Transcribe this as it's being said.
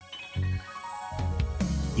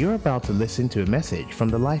You're about to listen to a message from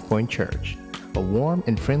the LifePoint Church, a warm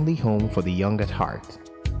and friendly home for the young at heart.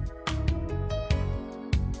 And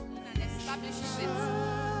establishes it.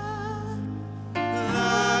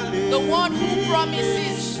 The one who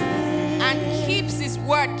promises and keeps his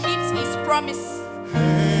word, keeps his promise.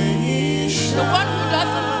 The one who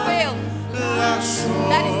doesn't fail.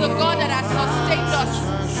 That is the God that has sustained us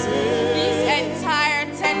these entire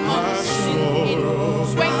 10 months in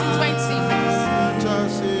 2020.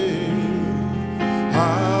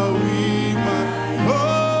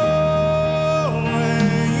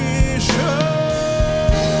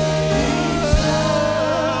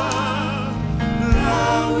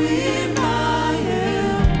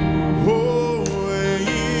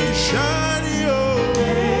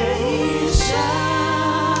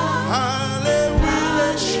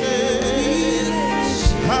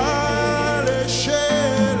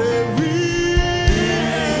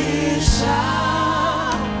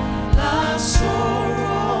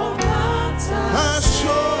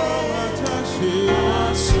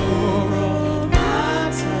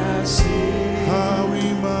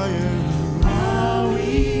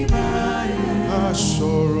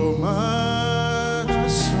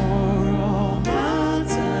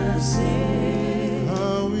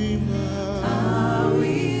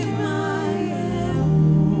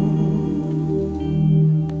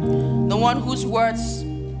 Whose words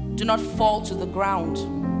do not fall to the ground.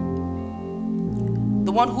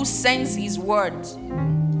 The one who sends his word,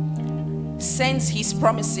 sends his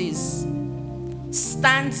promises,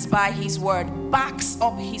 stands by his word, backs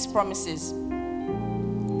up his promises.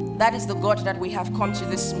 That is the God that we have come to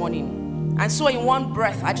this morning. And so in one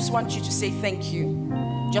breath, I just want you to say thank you.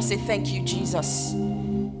 Just say thank you, Jesus.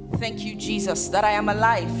 Thank you, Jesus, that I am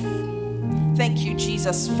alive. Thank you,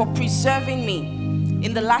 Jesus, for preserving me.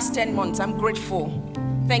 In the last 10 months, I'm grateful.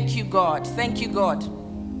 Thank you, God. Thank you, God.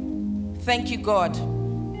 Thank you, God,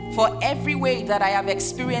 for every way that I have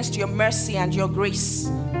experienced your mercy and your grace.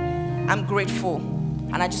 I'm grateful.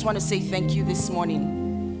 And I just want to say thank you this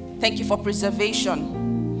morning. Thank you for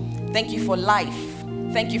preservation. Thank you for life.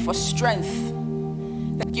 Thank you for strength.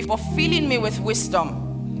 Thank you for filling me with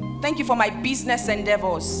wisdom. Thank you for my business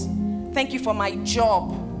endeavors. Thank you for my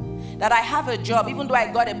job. That I have a job, even though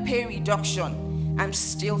I got a pay reduction. I'm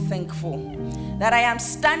still thankful that I am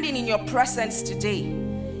standing in your presence today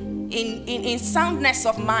in soundness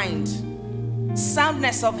of mind,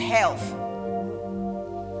 soundness of health,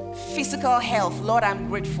 physical health. Lord, I'm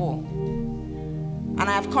grateful. And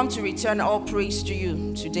I have come to return all praise to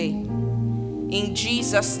you today. In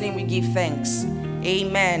Jesus' name we give thanks.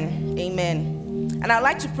 Amen. Amen. And I'd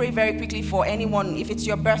like to pray very quickly for anyone, if it's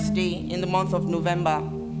your birthday in the month of November,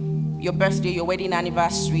 your birthday, your wedding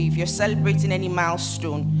anniversary, if you're celebrating any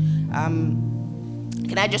milestone,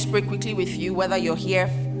 can I just pray quickly with you, whether you're here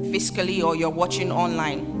physically or you're watching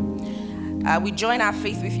online? We join our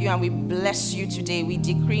faith with you and we bless you today. We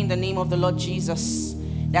decree in the name of the Lord Jesus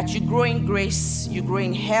that you grow in grace, you grow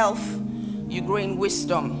in health, you grow in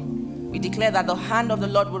wisdom. We declare that the hand of the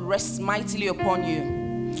Lord will rest mightily upon you.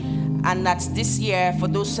 And that this year, for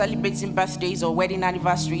those celebrating birthdays or wedding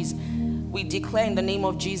anniversaries, we declare in the name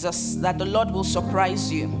of Jesus that the Lord will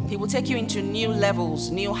surprise you. He will take you into new levels,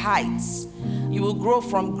 new heights. You will grow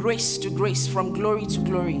from grace to grace, from glory to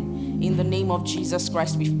glory. In the name of Jesus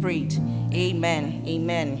Christ, we've prayed. Amen.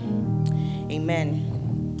 Amen.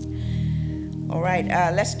 Amen. All right,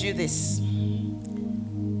 let's do this.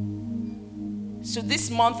 So this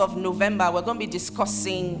month of November, we're going to be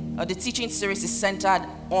discussing, the teaching series is centered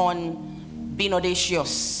on being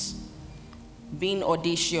audacious. Being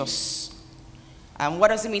audacious. What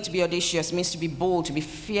does it mean to be audacious? It means to be bold, to be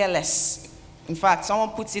fearless. In fact, someone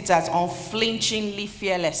puts it as unflinchingly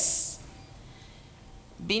fearless.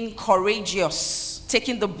 Being courageous,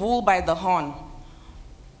 taking the bull by the horn,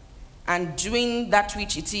 and doing that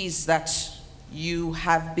which it is that you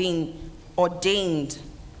have been ordained,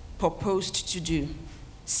 proposed to do.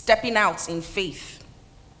 Stepping out in faith.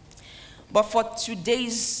 But for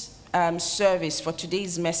today's service, for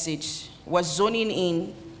today's message, we're zoning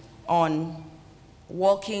in on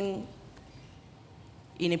walking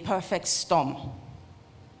in a perfect storm.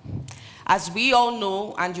 As we all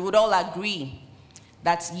know, and you would all agree,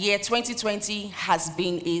 that year 2020 has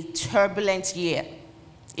been a turbulent year.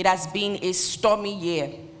 It has been a stormy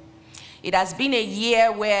year. It has been a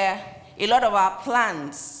year where a lot of our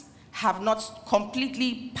plans have not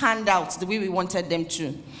completely panned out the way we wanted them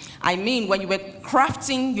to. I mean, when you were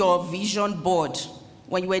crafting your vision board,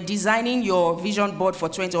 when you were designing your vision board for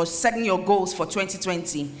 20 or setting your goals for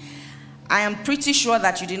 2020, I am pretty sure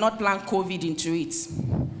that you did not plan COVID into it.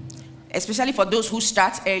 especially for those who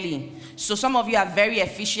start early. So some of you are very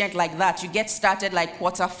efficient like that. You get started like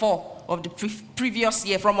Q4 of the previous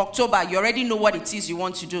year. From October, you already know what it is you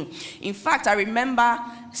want to do. In fact, I remember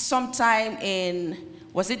sometime in,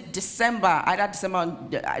 was it December,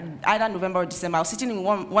 either November or December, I was sitting in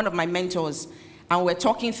one of my mentors, and we're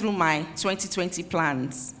talking through my 2020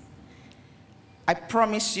 plans. I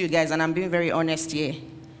promise you guys, and I'm being very honest here,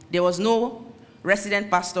 there was no resident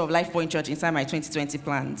pastor of Life Point Church inside my 2020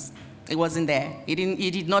 plans. It wasn't there. It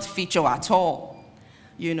did not feature at all.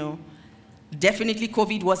 You know, definitely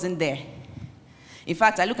COVID wasn't there. In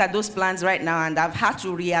fact, I look at those plans right now, and I've had to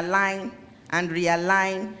realign and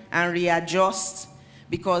readjust,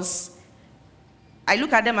 because I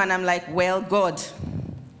look at them and I'm like, well, God,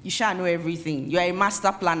 you shall know everything. You are a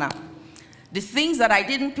master planner. The things that I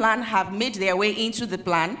didn't plan have made their way into the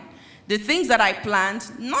plan. The things that I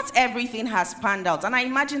planned, not everything has panned out. And I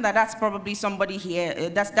imagine that that's probably somebody here,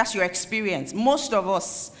 that's your experience. Most of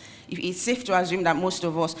us, it's safe to assume that most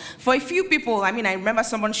of us, for a few people, I mean, I remember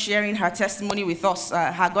someone sharing her testimony with us,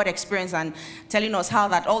 her God experience, and telling us how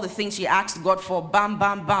that all the things she asked God for, bam,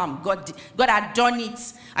 bam, bam, God had done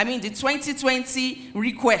it. I mean, the 2020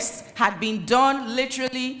 request had been done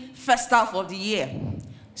literally first half of the year.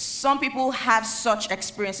 Some people have such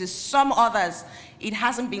experiences. Some others, it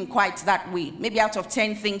hasn't been quite that way. Maybe out of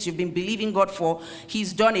 10 things you've been believing God for,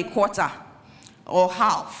 He's done a quarter or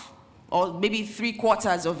half, or maybe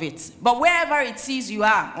 3/4 of it. But wherever it is you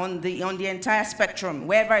are on the entire spectrum,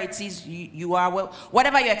 wherever it is you are, well,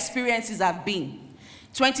 whatever your experiences have been,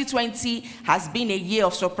 2020 has been a year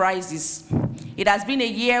of surprises. It has been a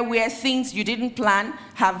year where things you didn't plan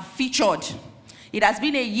have featured. It has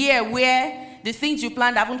been a year where the things you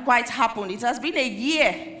planned haven't quite happened. It has been a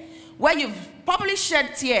year where you've probably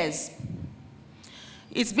shed tears.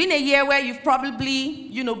 It's been a year where you've probably,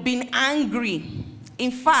 been angry.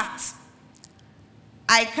 In fact,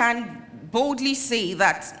 I can boldly say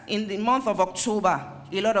that in the month of October,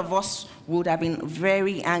 a lot of us would have been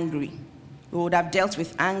very angry. We would have dealt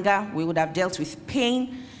with anger. We would have dealt with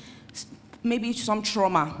pain, maybe some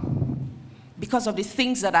trauma, because of the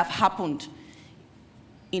things that have happened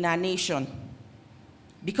in our nation,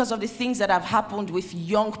 because of the things that have happened with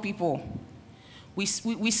young people.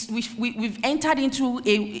 We've entered into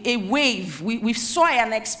a wave. We saw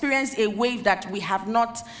and experienced a wave that we have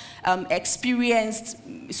not experienced,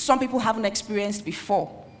 some people haven't experienced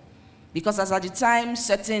before. Because as at the time,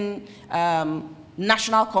 certain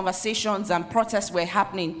national conversations and protests were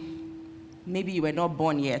happening, maybe you were not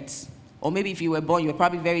born yet. Or maybe if you were born, you were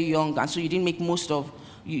probably very young, and so you didn't make most of,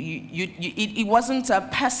 it wasn't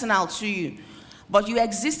personal to you. But you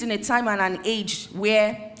exist in a time and an age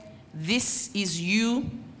where this is you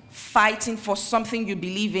fighting for something you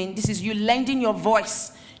believe in. This is you lending your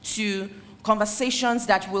voice to conversations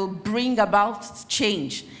that will bring about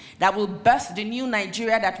change, that will birth the new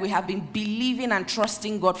Nigeria that we have been believing and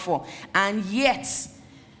trusting God for. And yet,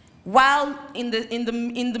 while in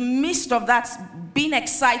the midst of that, being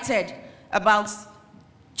excited about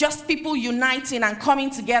just people uniting and coming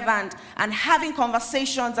together and having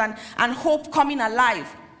conversations and hope coming alive,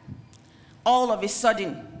 all of a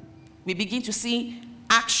sudden, we begin to see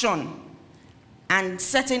action and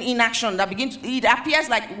certain inaction that it appears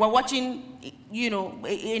like we're watching,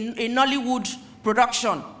 a Nollywood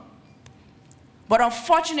production. But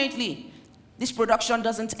unfortunately, this production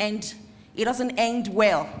doesn't end. It doesn't end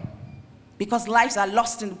well, because lives are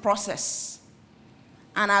lost in the process.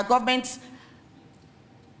 And our government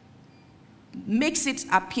makes it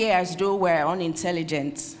appear as though we're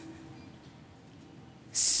unintelligent.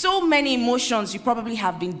 So many emotions you probably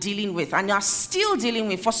have been dealing with and you are still dealing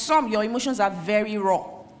with. For some, your emotions are very raw.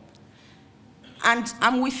 And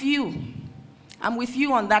I'm with you. I'm with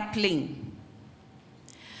you on that plane.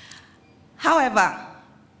 However,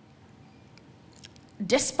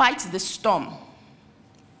 despite the storm,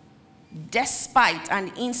 despite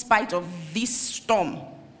and in spite of this storm,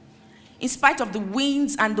 in spite of the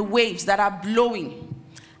winds and the waves that are blowing,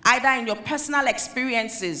 either in your personal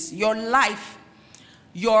experiences, your life,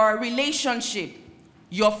 your relationship,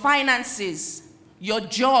 your finances, your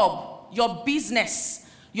job, your business,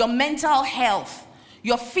 your mental health,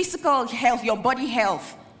 your physical health, your body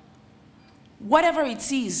health, whatever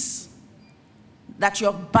it is that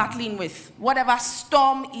you're battling with, whatever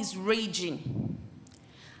storm is raging,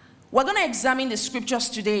 we're going to examine the scriptures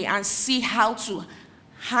today and see how to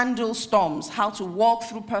handle storms, how to walk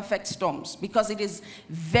through perfect storms, because it is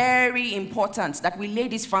very important that we lay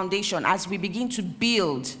this foundation as we begin to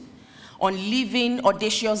build on living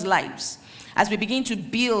audacious lives, as we begin to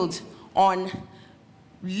build on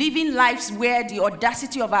living lives where the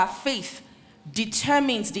audacity of our faith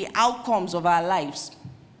determines the outcomes of our lives.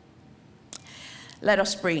 Let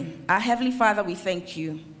us pray. Our Heavenly Father, we thank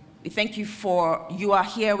you. We thank you for you are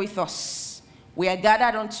here with us. We are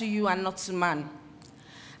gathered unto you and not to man.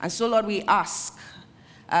 And so, Lord, we ask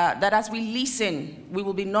that as we listen, we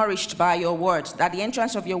will be nourished by your word, that the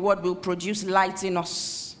entrance of your word will produce light in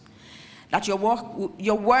us, that your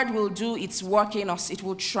word will do its work in us. It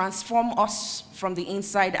will transform us from the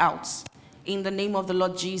inside out, in the name of the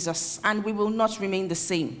Lord Jesus, and we will not remain the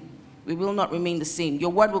same. We will not remain the same.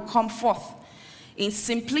 Your word will come forth in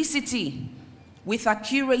simplicity, with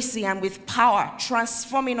accuracy and with power,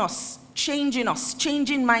 transforming us, changing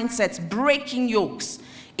mindsets, breaking yokes.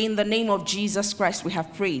 In the name of Jesus Christ, we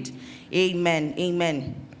have prayed. Amen.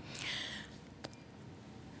 Amen.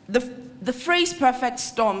 The phrase perfect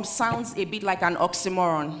storm sounds a bit like an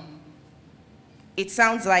oxymoron. It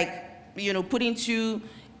sounds like, putting two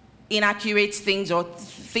inaccurate things or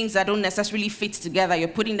things that don't necessarily fit together. You're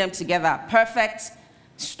putting them together. Perfect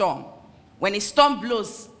storm. When a storm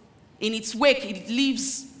blows, in its wake, it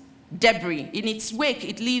leaves debris. In its wake,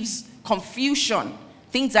 it leaves confusion.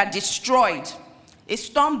 Things are destroyed. A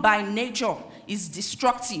storm by nature is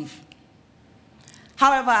destructive.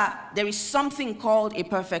 However, there is something called a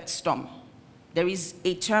perfect storm. There is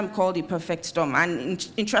a term called a perfect storm, and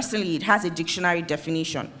interestingly, it has a dictionary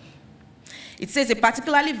definition. It says a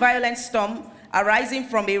particularly violent storm arising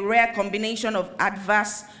from a rare combination of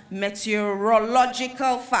adverse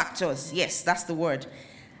meteorological factors. Yes, that's the word.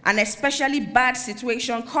 An especially bad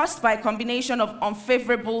situation caused by a combination of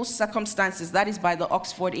unfavorable circumstances. That is by the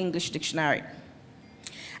Oxford English Dictionary.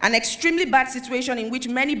 An extremely bad situation in which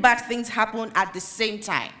many bad things happen at the same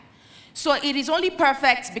time. So it is only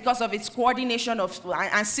perfect because of its coordination and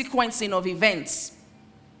sequencing of events.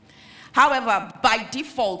 However, by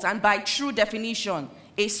default and by true definition,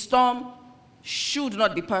 a storm should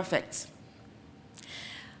not be perfect.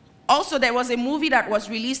 Also, there was a movie that was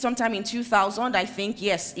released sometime in 2000, I think.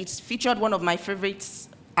 Yes, it featured one of my favorite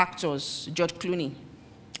actors, George Clooney.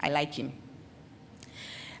 I like him.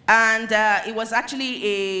 And it was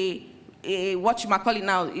actually what you might call it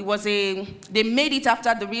now, they made it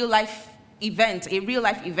after the a real life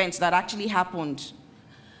event that actually happened.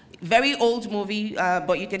 Very old movie,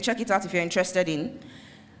 but you can check it out if you're interested in.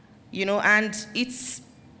 And it's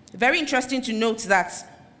very interesting to note that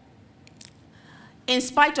in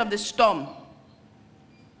spite of the storm,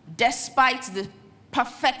 despite the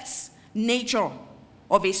perfect nature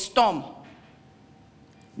of a storm,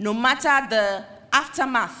 no matter the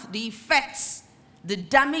aftermath, the effects, the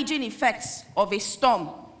damaging effects of a storm,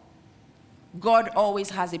 God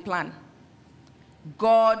always has a plan.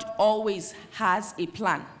 God always has a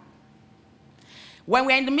plan. When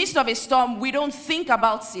we're in the midst of a storm, we don't think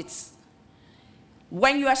about it.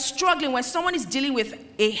 When you are struggling, when someone is dealing with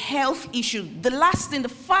a health issue, the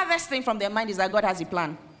farthest thing from their mind is that God has a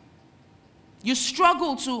plan. You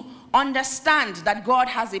struggle to understand that God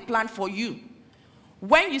has a plan for you.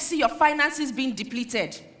 When you see your finances being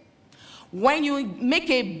depleted, when you make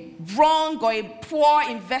a wrong or a poor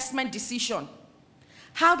investment decision,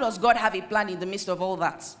 how does God have a plan in the midst of all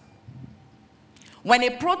that? When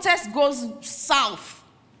a protest goes south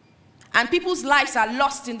and people's lives are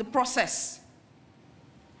lost in the process,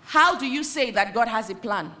 how do you say that God has a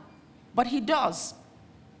plan? But he does.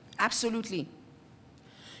 Absolutely.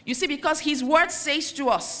 You see, because his word says to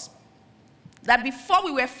us that before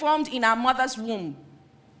we were formed in our mother's womb,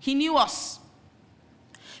 he knew us.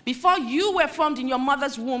 Before you were formed in your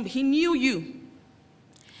mother's womb, he knew you.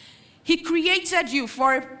 He created you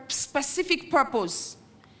for a specific purpose.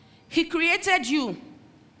 He created you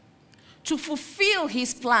to fulfill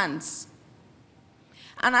his plans.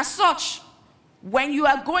 And as such, when you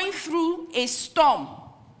are going through a storm,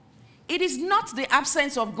 it is not the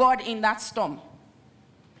absence of God in that storm.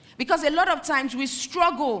 Because a lot of times we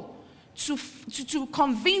struggle to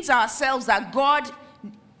convince ourselves that God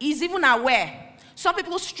is even aware. Some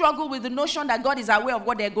people struggle with the notion that God is aware of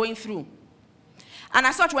what they're going through. And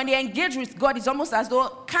as such, when they engage with God, it's almost as though,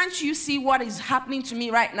 can't you see what is happening to me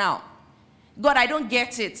right now? God, I don't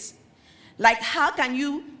get it. Like, how can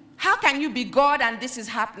you be God and this is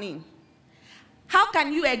happening? How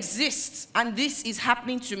can you exist and this is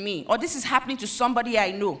happening to me? Or this is happening to somebody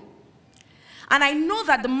I know? And I know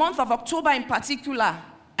that the month of October in particular,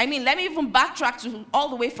 let me even backtrack to all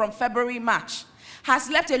the way from February, March, has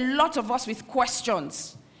left a lot of us with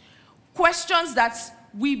questions. Questions that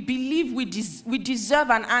we believe we deserve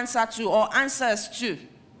an answer to or answers to.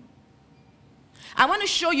 I want to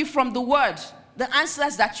show you from the word the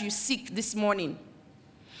answers that you seek this morning.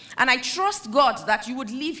 And I trust God that you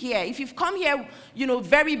would leave here. If you've come here,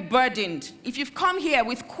 very burdened, if you've come here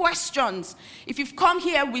with questions, if you've come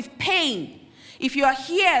here with pain, if you are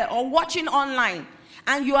here or watching online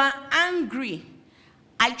and you are angry,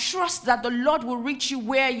 I trust that the Lord will reach you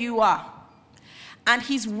where you are. And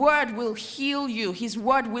his word will heal you. His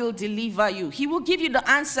word will deliver you. He will give you the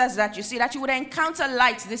answers that you see, that you would encounter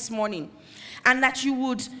light this morning. And that you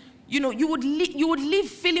would live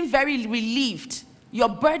feeling very relieved. Your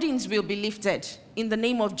burdens will be lifted in the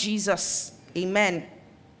name of Jesus. Amen.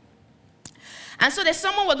 And so there's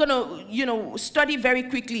someone we're going to, study very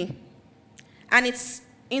quickly. And it's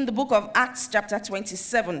in the book of Acts chapter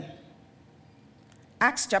 27.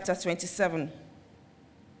 Acts chapter 27.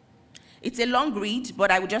 It's a long read,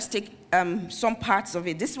 but I will just take some parts of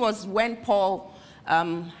it. This was when Paul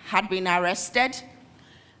had been arrested.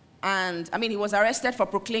 And, he was arrested for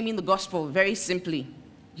proclaiming the gospel, very simply.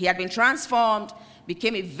 He had been transformed,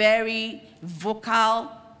 became a very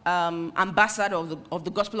vocal ambassador of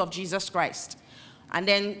the gospel of Jesus Christ. And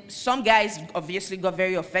then some guys obviously got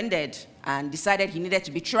very offended and decided he needed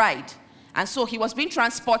to be tried. And so he was being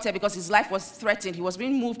transported because his life was threatened. He was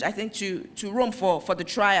being moved, I think, to Rome for the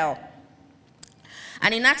trial.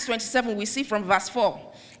 And in Acts 27, we see from verse 4,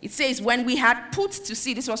 it says, when we had put to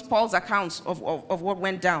sea, this was Paul's account of what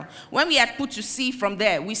went down. When we had put to sea from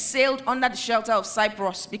there, we sailed under the shelter of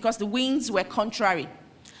Cyprus because the winds were contrary.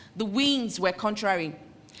 The winds were contrary.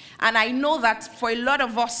 And I know that for a lot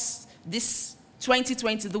of us, this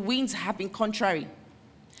 2020, the winds have been contrary.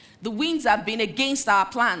 The winds have been against our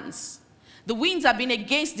plans. The winds have been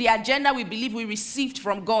against the agenda we believe we received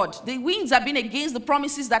from God. The winds have been against the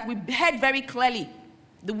promises that we heard very clearly.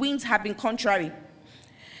 The winds have been contrary.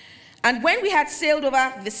 And when we had sailed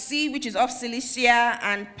over the sea, which is off Cilicia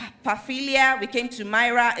and Pamphylia, we came to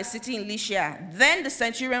Myra, a city in Lycia. Then the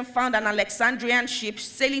centurion found an Alexandrian ship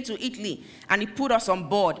sailing to Italy, and he put us on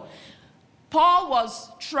board. Paul was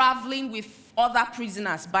traveling with other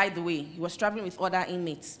prisoners, by the way. He was traveling with other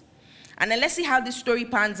inmates. And then let's see how this story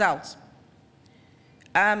pans out.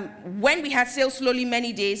 When we had sailed slowly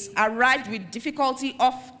many days, arrived with difficulty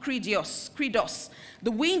off Cnidos,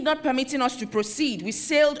 the wind not permitting us to proceed, we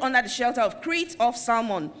sailed under the shelter of Crete off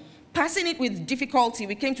Salmon. Passing it with difficulty,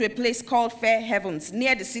 we came to a place called Fair Havens,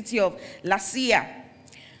 near the city of Lasea.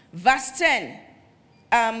 Verse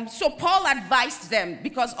 10. So Paul advised them,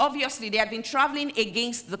 because obviously they had been traveling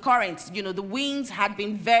against the currents. The winds had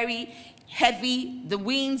been very heavy. The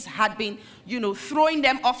winds had been, throwing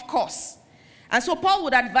them off course. And so Paul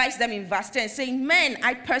would advise them in verse 10, saying, men,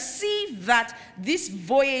 I perceive that this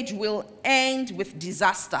voyage will end with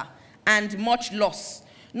disaster and much loss,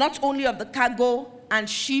 not only of the cargo and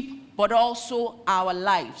ship, but also our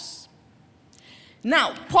lives.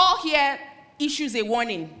 Now, Paul here issues a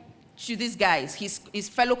warning to these guys, his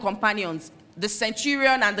fellow companions, the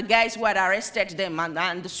centurion and the guys who had arrested them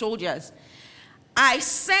and the soldiers. I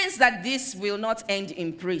sense that this will not end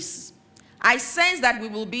in praise. I sense that we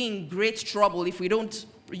will be in great trouble if we don't,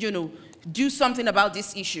 do something about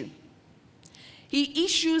this issue. He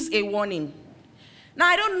issues a warning. Now,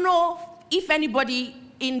 I don't know if anybody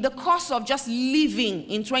in the course of just living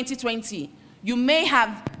in 2020, you may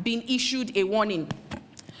have been issued a warning.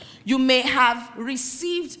 You may have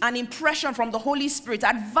received an impression from the Holy Spirit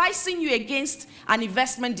advising you against an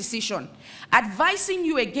investment decision, advising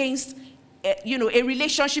you against, a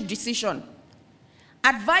relationship decision,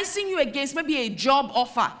 advising you against maybe a job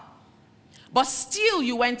offer, but still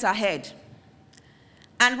you went ahead.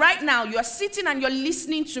 And right now, you are sitting and you're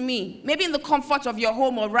listening to me, maybe in the comfort of your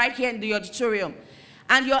home or right here in the auditorium,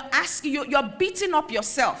 and you're beating up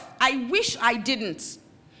yourself. I wish I didn't.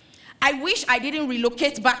 I wish I didn't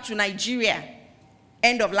relocate back to Nigeria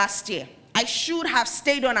end of last year. I should have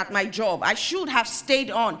stayed on at my job. I should have stayed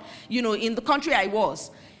on, in the country I was.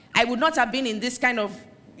 I would not have been in this kind of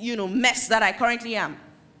mess that I currently am.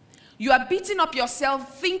 You are beating up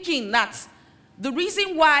yourself thinking that the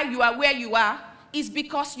reason why you are where you are is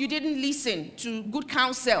because you didn't listen to good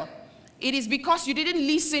counsel. It is because you didn't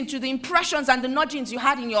listen to the impressions and the nudgings you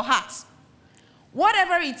had in your heart.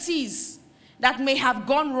 Whatever it is that may have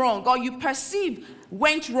gone wrong or you perceive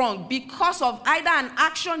went wrong because of either an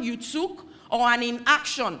action you took or an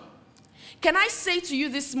inaction, can I say to you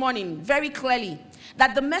this morning very clearly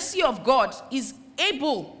that the mercy of God is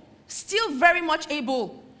able, still very much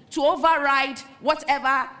able, to override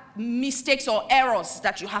whatever mistakes or errors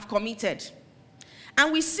that you have committed.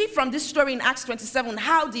 And we see from this story in Acts 27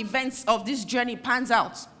 how the events of this journey pans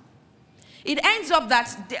out. It ends up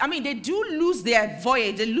that, they do lose their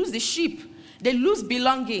voyage, they lose the ship, they lose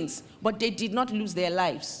belongings, but they did not lose their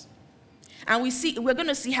lives. And we're going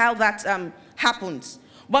to see how that happens.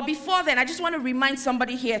 But before then, I just want to remind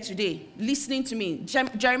somebody here today, listening to me,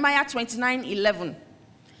 Jeremiah 29:11.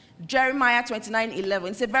 Jeremiah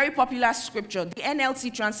 29:11. It's a very popular scripture. The NLT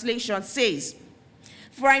translation says,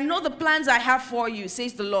 "For I know the plans I have for you,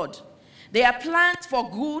 says the Lord. They are plans for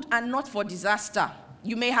good and not for disaster."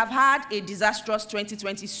 You may have had a disastrous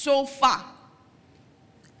 2020 so far,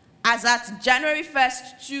 as at January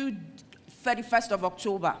 1st to 31st of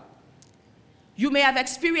October. You may have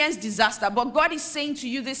experienced disaster, but God is saying to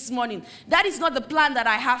you this morning, that is not the plan that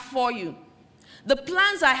I have for you. The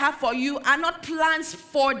plans I have for you are not plans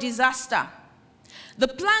for disaster. The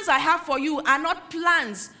plans I have for you are not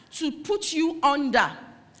plans to put you under.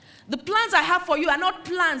 The plans I have for you are not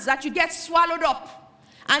plans that you get swallowed up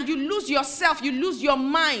and you lose yourself, you lose your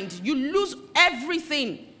mind, you lose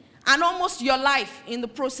everything and almost your life in the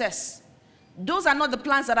process. Those are not the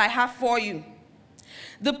plans that I have for you.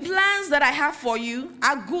 The plans that I have for you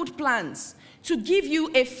are good plans to give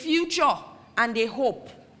you a future and a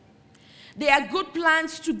hope. They are good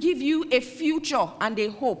plans to give you a future and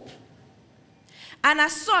a hope. And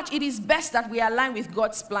as such, it is best that we align with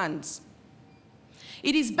God's plans.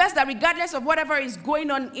 It is best that regardless of whatever is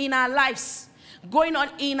going on in our lives, going on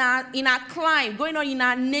in our climate, going on in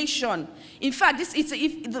our nation. In fact,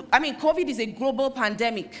 COVID is a global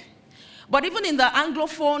pandemic. But even in the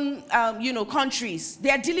Anglophone, countries, they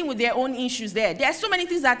are dealing with their own issues there. There are so many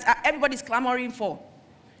things that everybody's clamoring for.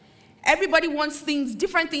 Everybody wants things,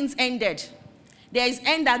 different things ended. There is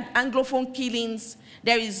end Anglophone killings.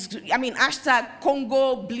 There is, hashtag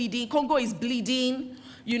Congo bleeding. Congo is bleeding,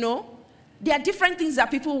 There are different things that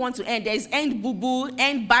people want to end. There is end boo-boo,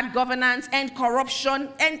 end bad governance, end corruption,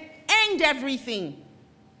 and end everything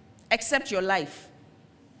except your life.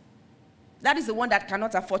 That is the one that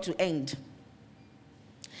cannot afford to end.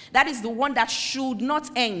 That is the one that should not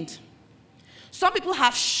end. Some people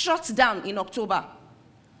have shut down in October.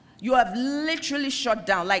 You have literally shut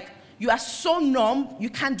down. Like, you are so numb, you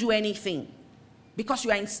can't do anything because you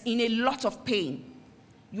are in a lot of pain.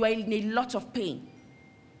 You are in a lot of pain.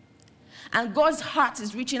 And God's heart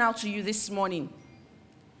is reaching out to you this morning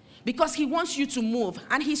because he wants you to move.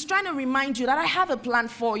 And he's trying to remind you that I have a plan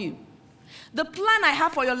for you. The plan I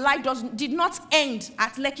have for your life did not end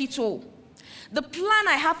at Lekki Toll. The plan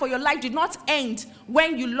I have for your life did not end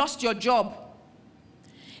when you lost your job.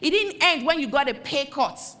 It didn't end when you got a pay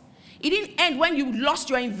cut. It didn't end when you lost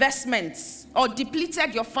your investments or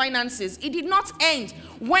depleted your finances. It did not end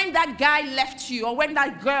when that guy left you or when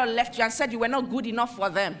that girl left you and said you were not good enough for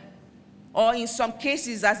them. Or in some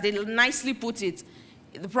cases, as they nicely put it,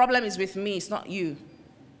 the problem is with me, it's not you.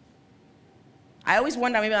 I always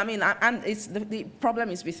wonder, the problem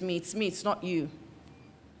is with me, it's not you.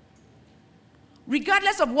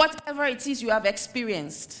 Regardless of whatever it is you have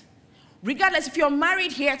experienced, regardless if you're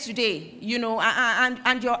married here today,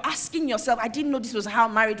 and you're asking yourself, I didn't know this was how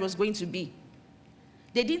marriage was going to be.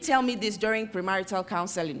 They didn't tell me this during premarital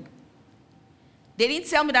counseling. They didn't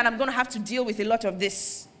tell me that I'm going to have to deal with a lot of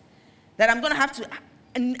this, that I'm going to have to,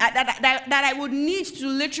 that I would need to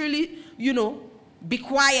literally, be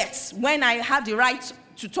quiet when I have the right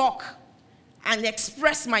to talk and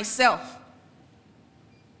express myself.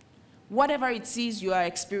 Whatever it is you are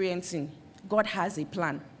experiencing, God has a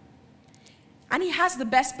plan. And he has the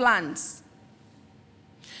best plans.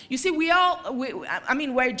 You see, we're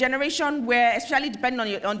a generation where, especially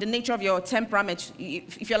depending on the nature of your temperament,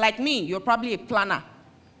 if you're like me, you're probably a planner.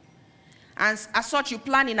 And as such, you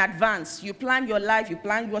plan in advance. You plan your life, you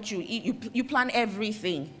plan what you eat, you plan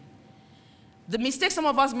everything. The mistake some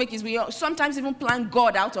of us make is we sometimes even plan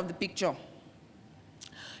God out of the picture.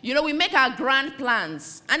 We make our grand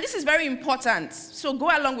plans. And this is very important. So go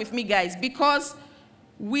along with me, guys, because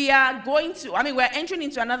we're entering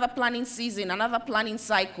into another planning season, another planning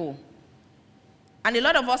cycle. And a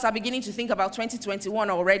lot of us are beginning to think about 2021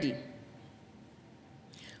 already.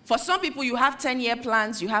 For some people, you have 10-year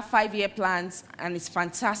plans, you have 5-year plans, and it's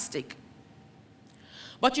fantastic.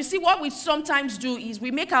 But you see, what we sometimes do is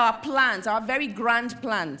we make our plans, our very grand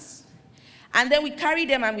plans, and then we carry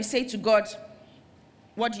them and we say to God,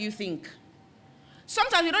 what do you think?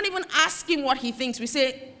 Sometimes we don't even ask him what he thinks. We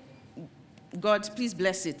say, God, please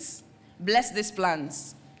bless it. Bless these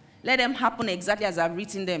plans. Let them happen exactly as I've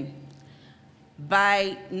written them.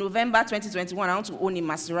 By November 2021, I want to own a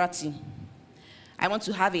Maserati. I want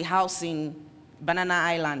to have a house in Banana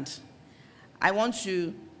Island. I want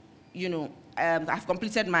to, I've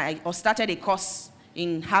completed started a course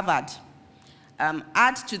in Harvard.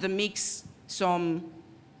 Add to the mix some,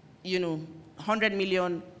 100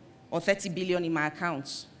 million or 30 billion in my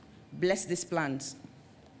accounts. Bless these plans.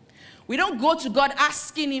 We don't go to God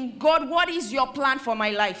asking him, God, what is your plan for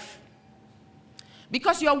my life?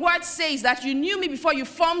 Because your word says that you knew me before you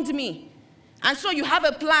formed me. And so you have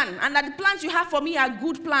a plan, and that the plans you have for me are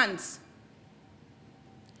good plans.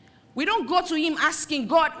 We don't go to him asking,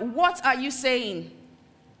 God, what are you saying?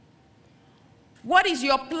 What is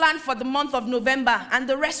your plan for the month of November and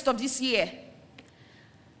the rest of this year?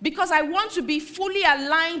 Because I want to be fully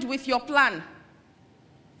aligned with your plan.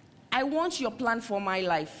 I want your plan for my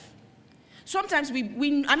life. Sometimes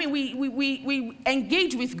we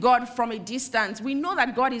engage with God from a distance. We know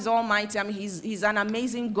that God is almighty. I mean, he's an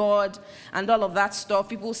amazing God and all of that stuff.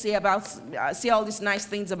 People say all these nice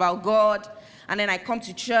things about God. And then I come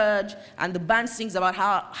to church and the band sings about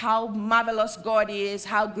how marvelous God is,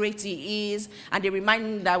 how great he is. And they remind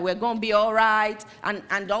me that we're going to be all right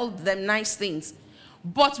and all them nice things.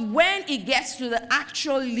 But when it gets to the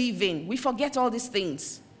actual living, we forget all these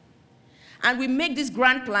things. And we make these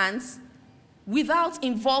grand plans without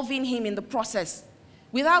involving him in the process,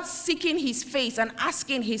 without seeking his face and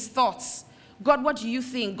asking his thoughts. God, what do you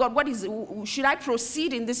think? God, should I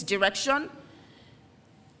proceed in this direction?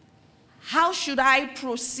 How should I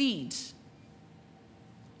proceed?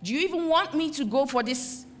 Do you even want me to go for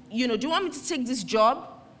this? Do you want me to take this job?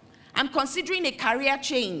 I'm considering a career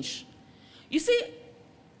change. You see,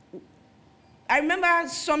 I remember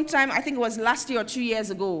sometime, I think it was last year or 2 years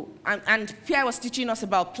ago, and Pierre was teaching us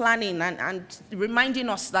about planning and reminding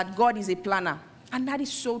us that God is a planner. And that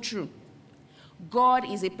is so true. God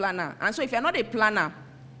is a planner. And so if you're not a planner,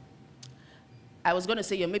 I was going to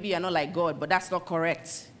say maybe you're not like God, but that's not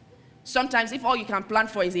correct. Sometimes if all you can plan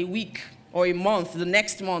for is a week or a month, the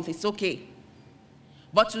next month, it's okay.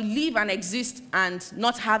 But to live and exist and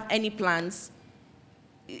not have any plans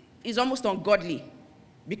is almost ungodly.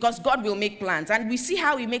 Because God will make plans. And we see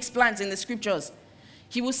how he makes plans in the scriptures.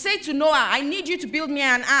 He will say to Noah, I need you to build me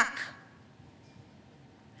an ark.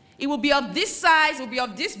 It will be of this size, it will be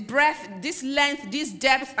of this breadth, this length, this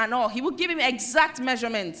depth, and all. He will give him exact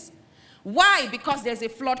measurements. Why? Because there's a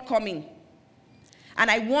flood coming.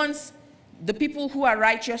 And I want the people who are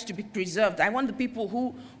righteous to be preserved. I want the people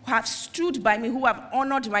who have stood by me, who have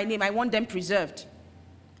honored my name, I want them preserved.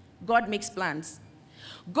 God makes plans.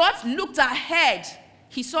 God looked ahead.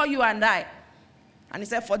 He saw you and I. And he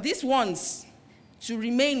said, for these ones to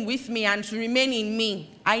remain with me and to remain in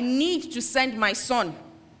me, I need to send my son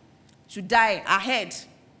to die ahead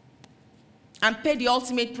and pay the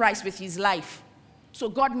ultimate price with his life. So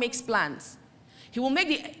God makes plans. He will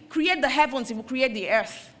create the heavens. He will create the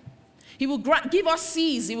earth. He will give us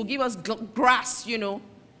seas. He will give us grass,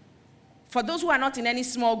 For those who are not in any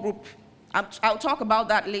small group, I'll talk about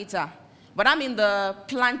that later. But I'm in the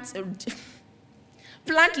plant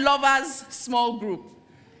lovers small group.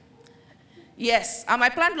 Yes, and my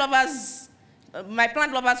plant lovers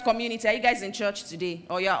community. Are you guys in church today?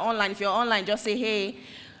 Or you're online? If you're online, just say hey.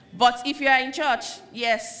 But if you are in church,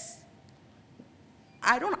 yes.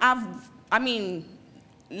 Let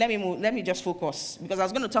me just focus. Because I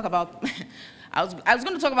was going to talk about, I was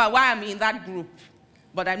going to talk about why I'm in that group.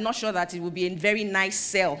 But I'm not sure that it will be a very nice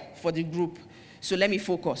sell for the group. So let me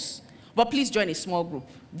focus. But please join a small group.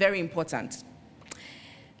 Very important.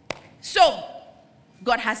 So,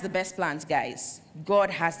 God has the best plans, guys. God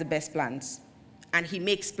has the best plans. And he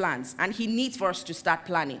makes plans. And he needs for us to start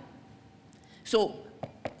planning. So,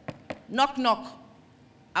 knock, knock.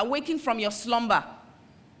 Awaken from your slumber.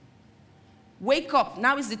 Wake up.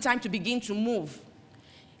 Now is the time to begin to move.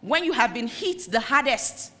 When you have been hit the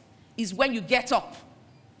hardest is when you get up.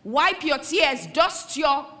 Wipe your tears. Dust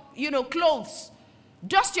your, clothes.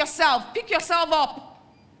 Dust yourself. Pick yourself up.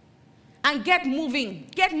 And get moving.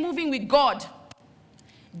 Get moving with God.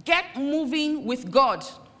 Get moving with God.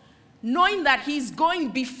 Knowing that he's going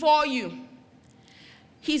before you.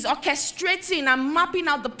 He's orchestrating and mapping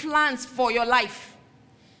out the plans for your life.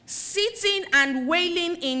 Sitting and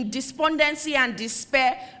wailing in despondency and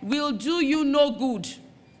despair will do you no good.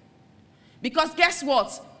 Because guess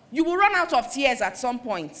what? You will run out of tears at some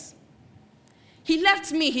point. He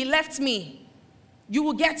left me. You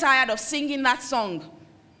will get tired of singing that song.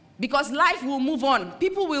 Because life will move on.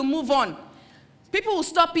 People will move on. People will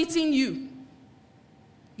stop pitying you.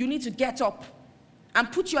 You need to get up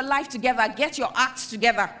and put your life together, get your acts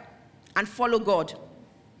together, and follow God.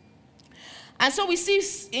 And so we see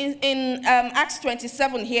in Acts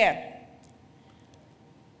 27 here,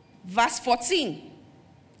 verse 14.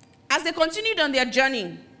 As they continued on their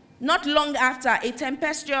journey, not long after, a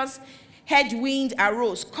tempestuous headwind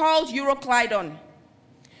arose, called Euroclydon.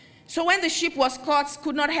 So when the ship was caught,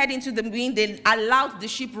 could not head into the wind, they allowed the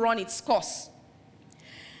ship run its course.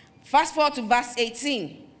 Fast forward to verse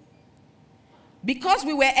 18. Because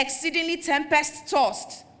we were exceedingly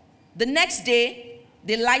tempest-tossed, the next day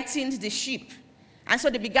they lightened the ship And so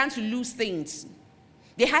they began to lose things.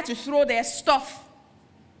 They had to throw their stuff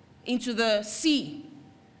into the sea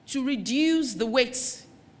to reduce the weight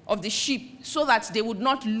of the ship so that they would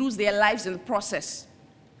not lose their lives in the process.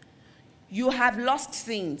 You have lost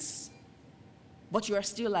things, but you are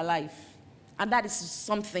still alive. And that is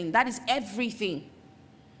something, that is everything.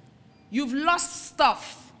 You've lost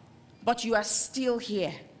stuff, but you are still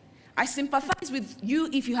here. I sympathize with you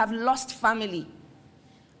if you have lost family.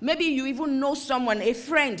 Maybe you even know someone, a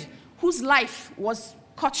friend, whose life was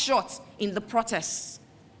cut short in the protests.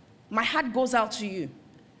 My heart goes out to you.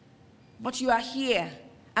 But you are here,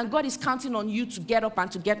 and God is counting on you to get up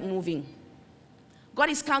and to get moving. God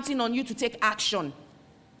is counting on you to take action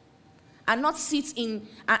and not sit in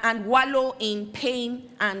and wallow in pain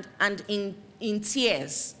and in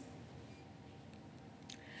tears.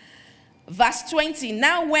 Verse 20,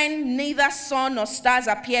 now when neither sun nor stars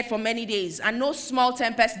appeared for many days, and no small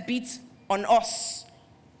tempest beat on us,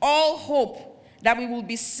 all hope that we will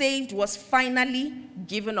be saved was finally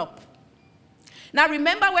given up. Now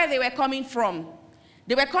remember where they were coming from.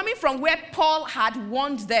 They were coming from where Paul had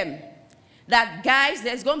warned them that, guys,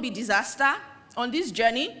 there's going to be disaster on this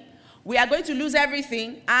journey. We are going to lose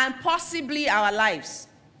everything and possibly our lives.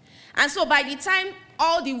 And so by the time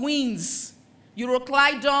all the winds,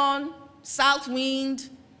 Euroclydon, south wind,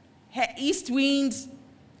 east wind,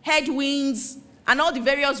 headwinds, and all the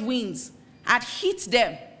various winds had hit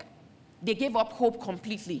them, they gave up hope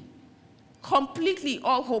completely. Completely,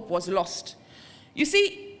 all hope was lost. You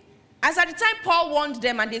see, as at the time Paul warned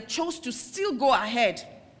them and they chose to still go ahead,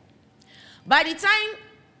 by the time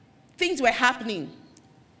things were happening,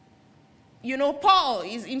 you know, Paul,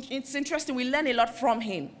 it's interesting, we learn a lot from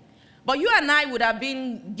him. But you and I would have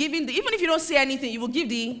been given, even if you don't say anything, you will give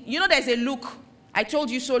there's a look. I told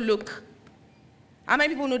you so look. How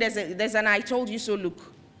many people know there's an I told you so look?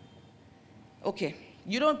 Okay.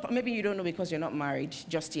 Maybe you don't know because you're not married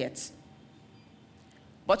just yet.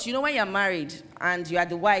 But you know when you're married and you are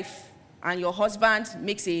the wife and your husband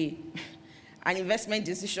makes an investment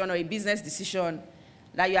decision or a business decision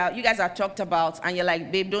that you guys have talked about and you're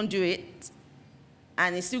like, babe, don't do it.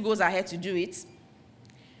 And he still goes ahead to do it.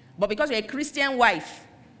 But because you're a Christian wife,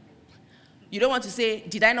 you don't want to say,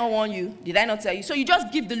 did I not warn you? Did I not tell you? So you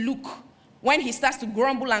just give the look when he starts to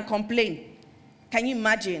grumble and complain. Can you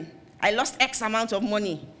imagine? I lost X amount of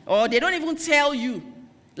money. Or they don't even tell you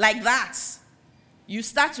like that. You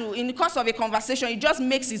start to, in the course of a conversation, it just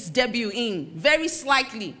makes its debut in very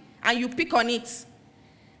slightly, and you pick on it.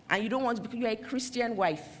 And you don't want to, because you're a Christian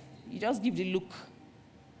wife. You just give the look.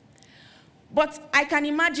 But I can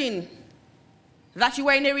imagine that you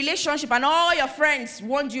were in a relationship and all your friends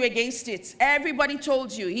warned you against it. Everybody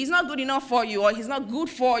told you, he's not good enough for you, or he's not good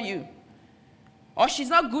for you, or she's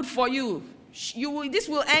not good for you. This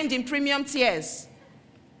will end in premium tears.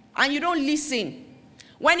 And you don't listen.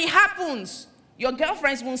 When it happens, your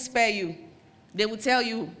girlfriends won't spare you. They will tell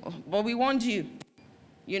you, oh, but we warned you,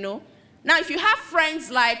 you know. Now, if you have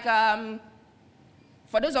friends like,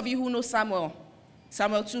 for those of you who know Samuel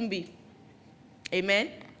Tumbi,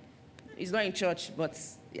 amen? He's not in church, but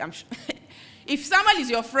I'm sure. If Samuel is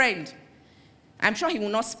your friend, I'm sure he will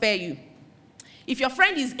not spare you. If your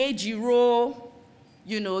friend is Ejiro,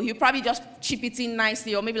 you know, he'll probably just chip it in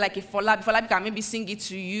nicely, or maybe like a Folabi can maybe sing it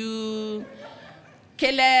to you.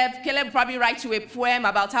 Caleb probably write you a poem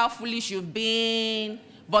about how foolish you've been,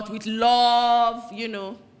 but with love, you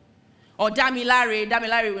know. Or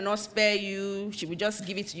Damilare will not spare you. She will just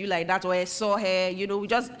give it to you like that, or I saw her, you know.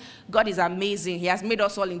 God is amazing. He has made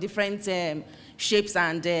us all in different shapes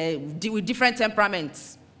and with different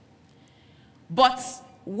temperaments. But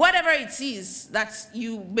whatever it is that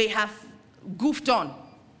you may have goofed on,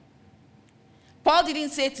 Paul didn't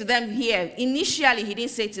say to them here, initially he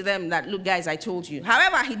didn't say to them that, look guys, I told you.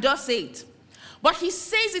 However, he does say it. But he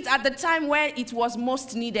says it at the time where it was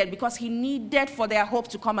most needed, because he needed for their hope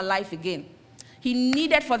to come alive again. He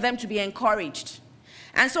needed for them to be encouraged.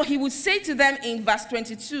 And so he would say to them in verse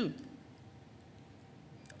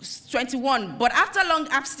 21, but after long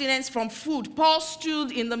abstinence from food, Paul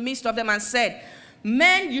stood in the midst of them and said,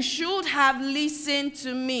 men, you should have listened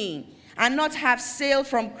to me and not have sailed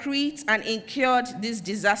from Crete and incurred this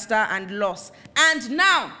disaster and loss. And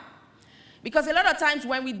now, because a lot of times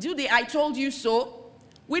when we do the I told you so,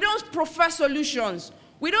 we don't prefer solutions.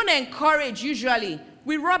 We don't encourage usually.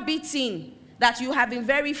 We rub it in that you have been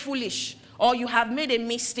very foolish or you have made a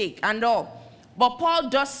mistake and all. But Paul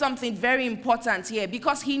does something very important here,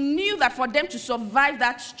 because he knew that for them to survive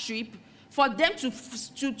that trip, for them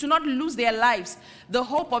to not lose their lives, the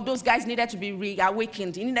hope of those guys needed to be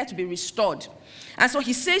reawakened. It needed to be restored. And so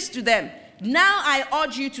he says to them, now I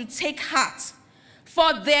urge you to take heart,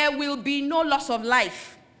 For there will be no loss of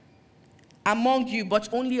life among you, but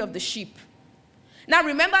only of the sheep. Now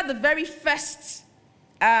remember the very first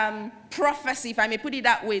prophecy, if I may put it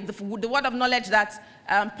that way, the word of knowledge that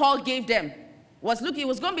Paul gave them was, look, it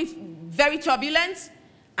was going to be very turbulent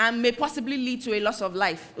and may possibly lead to a loss of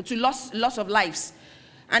life, to loss of lives.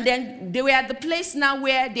 And then they were at the place now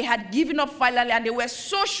where they had given up finally, and they were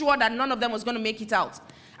so sure that none of them was going to make it out.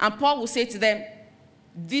 And Paul will say to them,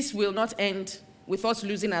 this will not end with us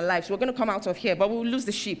losing our lives. We're going to come out of here, but we will lose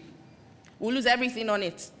the sheep. We'll lose everything on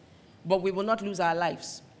it, but we will not lose our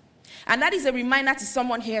lives. And that is a reminder to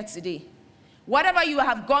someone here today. Whatever you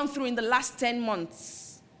have gone through in the last 10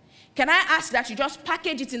 months, can I ask that you just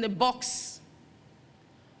package it in a box?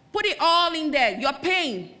 Put it all in there. Your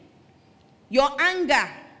pain, your anger,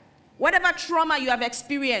 whatever trauma you have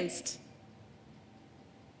experienced,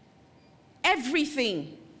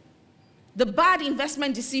 everything, the bad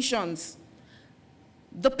investment decisions,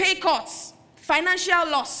 the pay cuts, financial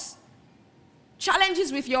loss,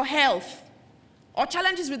 challenges with your health, or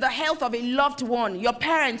challenges with the health of a loved one, your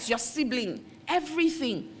parents, your sibling,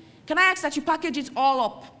 everything. Can I ask that you package it all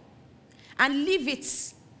up and leave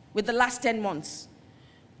it with the last 10 months?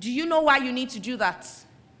 Do you know why you need to do that?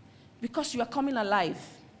 Because you are coming alive.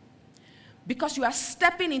 Because you are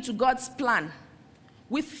stepping into God's plan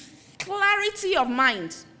with clarity of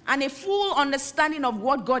mind and a full understanding of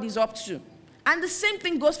what God is up to. And the same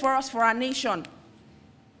thing goes for us, for our nation.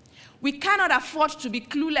 We cannot afford to be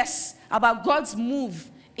clueless about God's move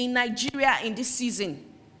in Nigeria in this season.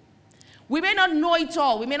 We may not know it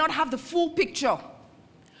all. We may not have the full picture.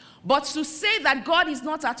 But to say that God is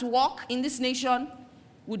not at work in this nation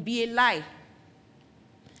would be a lie.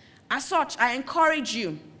 As such, I encourage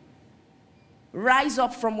you, rise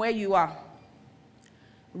up from where you are.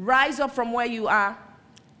 Rise up from where you are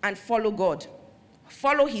and follow God.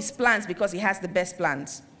 Follow his plans because he has the best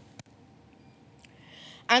plans.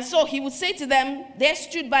 And so he would say to them, there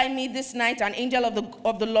stood by me this night an angel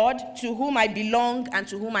of the Lord, to whom I belong and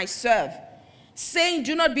to whom I serve, saying,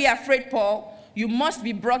 do not be afraid, Paul. You must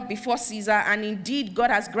be brought before Caesar, and indeed God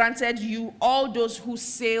has granted you all those who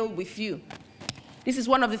sail with you. This is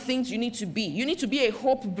one of the things you need to be. You need to be a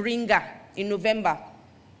hope bringer in November.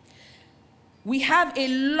 We have a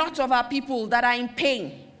lot of our people that are in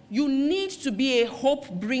pain. You need to be a hope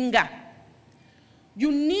bringer. You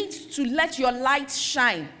need to let your light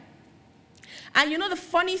shine. And you know, the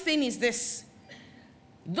funny thing is this.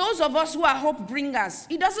 Those of us who are hope bringers,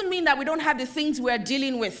 it doesn't mean that we don't have the things we're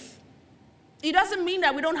dealing with. It doesn't mean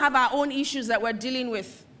that we don't have our own issues that we're dealing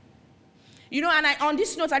with. You know, and on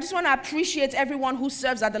this note, I just want to appreciate everyone who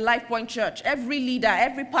serves at the Life Point Church, every leader,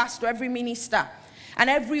 every pastor, every minister, and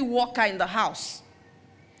every worker in the house.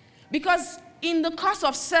 Because in the course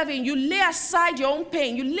of serving, you lay aside your own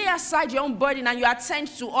pain, you lay aside your own burden, and you attend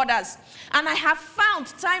to others. And I have found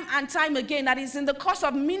time and time again that it's in the course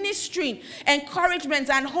of ministering,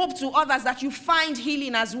 encouragement, and hope to others that you find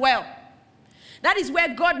healing as well. That is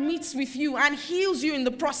where God meets with you and heals you in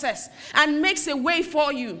the process and makes a way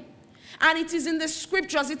for you. And it is in the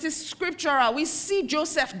scriptures, it is scriptural. We see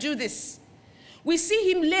Joseph do this. We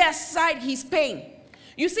see him lay aside his pain.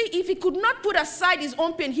 You see, if he could not put aside his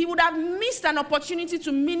own pain, he would have missed an opportunity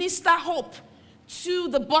to minister hope to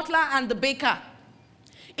the butler and the baker.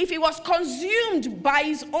 If he was consumed by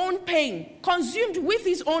his own pain, consumed with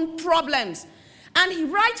his own problems, and he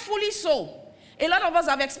rightfully so. A lot of us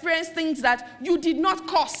have experienced things that you did not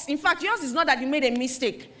cause. In fact, yours is not that you made a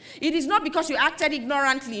mistake. It is not because you acted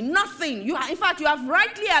ignorantly. Nothing. In fact, you have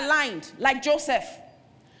rightly aligned, like Joseph,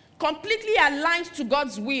 completely aligned to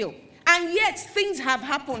God's will. And yet, things have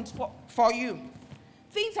happened for you.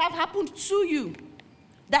 Things have happened to you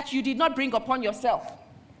that you did not bring upon yourself.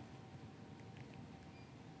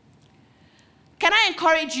 Can I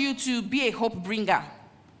encourage you to be a hope bringer?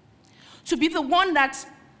 To be the one that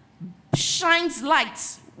shines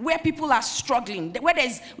light where people are struggling, where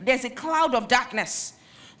there's a cloud of darkness.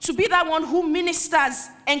 To be that one who ministers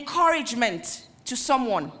encouragement to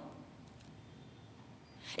someone.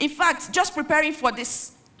 In fact, just preparing for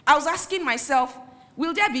this, I was asking myself,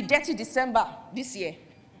 will there be Dirty December this year?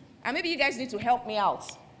 And maybe you guys need to help me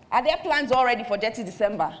out. Are there plans already for Dirty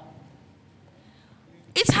December?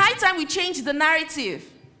 It's high time we change the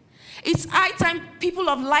narrative. It's high time people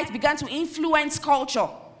of light began to influence culture.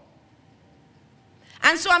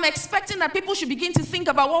 And so I'm expecting that people should begin to think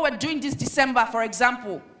about what we're doing this December, for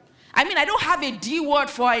example. I mean, I don't have a D word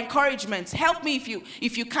for encouragement. Help me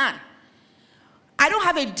if you can. I don't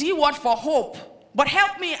have a D word for hope, but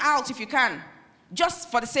help me out if you can, just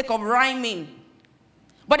for the sake of rhyming.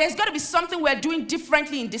 But there's got to be something we're doing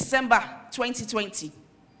differently in December 2020.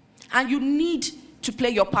 And you need to play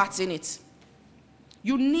your part in it.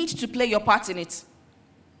 You need to play your part in it.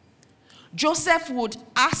 Joseph would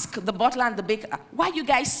ask the butler and the baker, why are you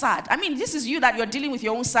guys sad? I mean, this is you that you're dealing with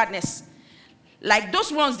your own sadness. Like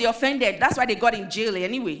those ones, they offended. That's why they got in jail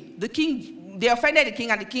anyway. The king, they offended the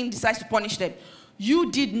king and the king decides to punish them.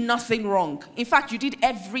 You did nothing wrong. In fact, you did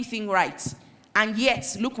everything right. And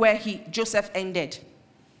yet, look where Joseph ended.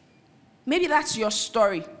 Maybe that's your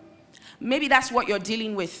story. Maybe that's what you're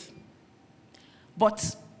dealing with.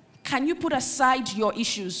 But can you put aside your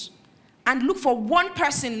issues and look for one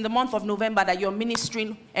person in the month of November that you're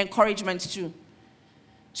ministering encouragement to?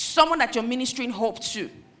 Someone that you're ministering hope to.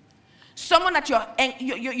 Someone that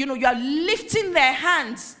you're lifting their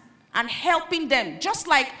hands and helping them. Just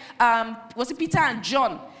like, was it Peter and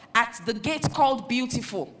John at the gate called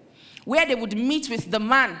Beautiful, where they would meet with the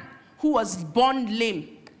man who was born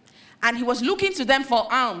lame. And he was looking to them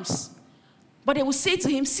for alms. But they would say to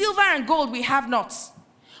him, silver and gold we have not.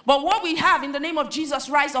 But what we have, in the name of Jesus,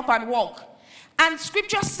 rise up and walk. And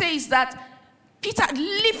scripture says that Peter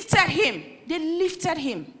lifted him. They lifted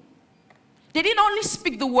him. They didn't only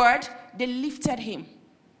speak the word, they lifted him.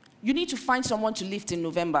 You need to find someone to lift in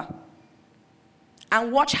November.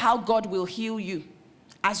 And watch how God will heal you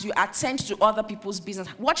as you attend to other people's business.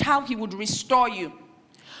 Watch how he would restore you.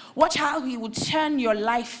 Watch how he would turn your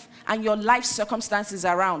life and your life circumstances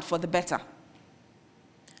around for the better.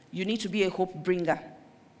 You need to be a hope bringer.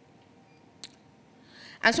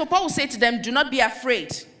 And so Paul will say to them, do not be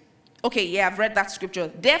afraid. Okay, yeah, I've read that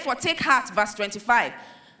scripture. Therefore, take heart, verse 25.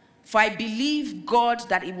 For I believe God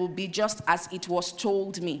that it will be just as it was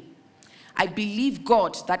told me. I believe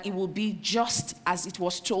God that it will be just as it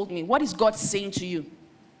was told me. What is God saying to you?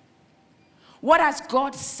 What has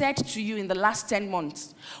God said to you in the last 10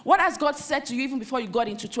 months? What has God said to you even before you got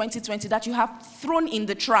into 2020 that you have thrown in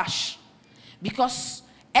the trash? Because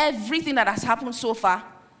everything that has happened so far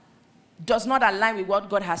does not align with what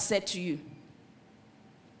God has said to you.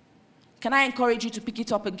 Can I encourage you to pick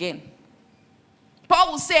it up again?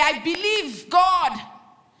 Paul will say, I believe God,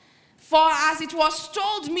 for as it was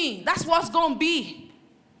told me, that's what's going to be.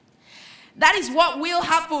 That is what will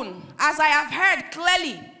happen, as I have heard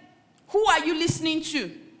clearly. Who are you listening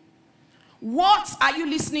to? What are you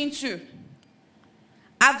listening to?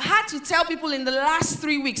 I've had to tell people in the last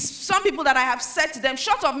 3 weeks, some people that I have said to them,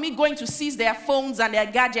 short of me going to seize their phones and their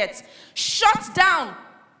gadgets, shut down.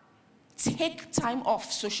 Take time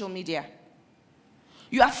off social media.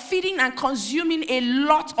 You are feeding and consuming a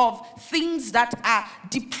lot of things that are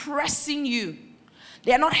depressing you.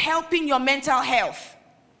 They are not helping your mental health.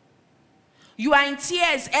 You are in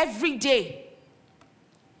tears every day.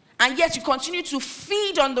 And yet you continue to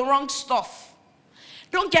feed on the wrong stuff.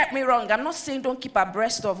 Don't get me wrong. I'm not saying don't keep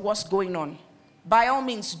abreast of what's going on. By all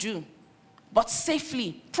means do. But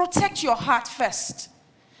safely. Protect your heart first.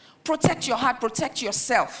 Protect your heart. Protect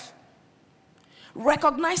yourself.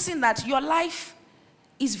 Recognizing that your life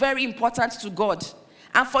is very important to God.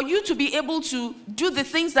 And for you to be able to do the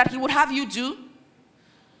things that he would have you do,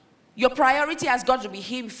 your priority has got to be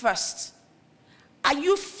him first. Are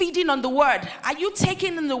you feeding on the word? Are you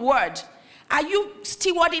taking in the word? Are you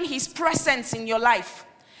stewarding his presence in your life?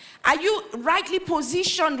 Are you rightly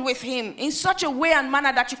positioned with him in such a way and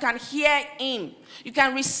manner that you can hear him? You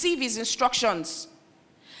can receive his instructions.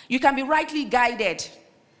 You can be rightly guided.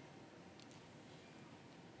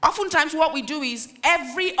 Oftentimes what we do is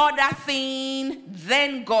every other thing,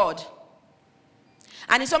 then God.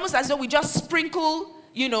 And it's almost as though we just sprinkle,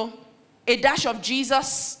 a dash of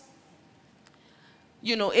Jesus,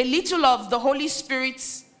 a little of the Holy Spirit,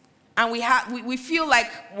 and we feel like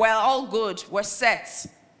we're all good, we're set.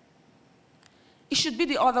 It should be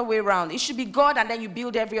the other way around. It should be God, and then you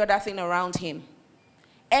build every other thing around him.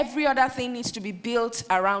 Every other thing needs to be built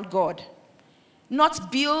around God.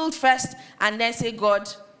 Not build first and then say, God,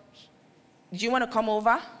 do you want to come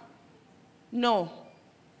over? No,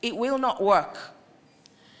 it will not work.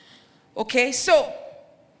 Okay, so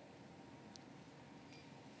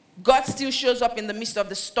God still shows up in the midst of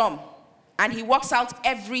the storm, and he works out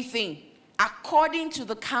everything according to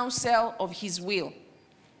the counsel of his will.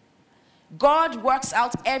 God works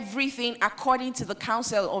out everything according to the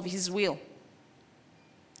counsel of his will.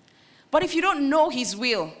 But if you don't know his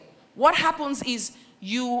will, what happens is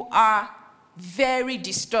you are very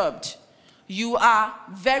disturbed. You are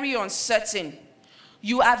very uncertain.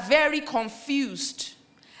 You are very confused.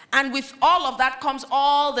 And with all of that comes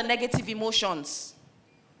all the negative emotions.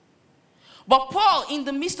 But Paul, in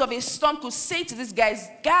the midst of a storm, could say to these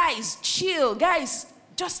guys, chill, guys,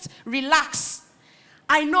 just relax.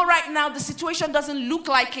 I know right now the situation doesn't look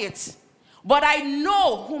like it, but I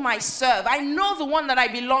know whom I serve. I know the one that I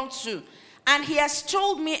belong to. And he has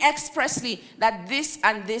told me expressly that this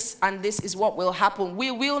and this and this is what will happen.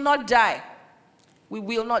 We will not die. We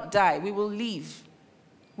will not die. We will live.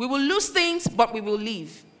 We will lose things, but we will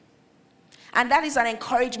live. And that is an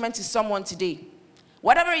encouragement to someone today.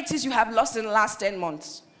 Whatever it is you have lost in the last 10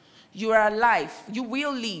 months, you are alive. You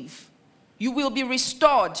will live. You will be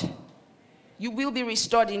restored. You will be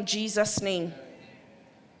restored in Jesus' name.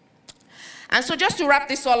 And so just to wrap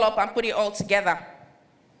this all up and put it all together,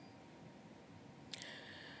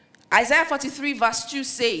 Isaiah 43 verse 2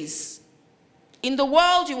 says, in the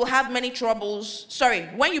world you will have many troubles.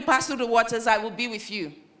 When you pass through the waters, I will be with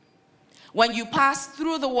you. When you pass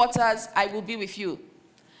through the waters, I will be with you.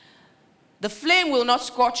 The flame will not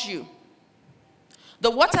scorch you. The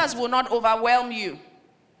waters will not overwhelm you.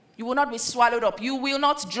 You will not be swallowed up. You will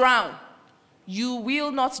not drown. You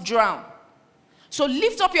will not drown. So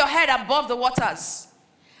lift up your head above the waters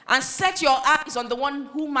and set your eyes on the one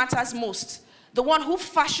who matters most, the one who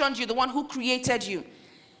fashioned you, the one who created you.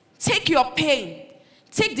 Take your pain.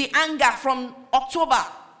 Take the anger from October.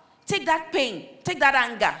 Take that pain. Take that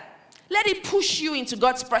anger. Let it push you into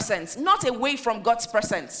God's presence, not away from God's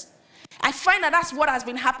presence. I find that that's what has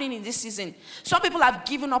been happening in this season. Some people have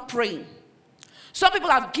given up praying. Some people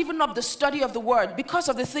have given up the study of the word because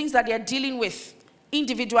of the things that they're dealing with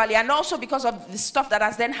individually, and also because of the stuff that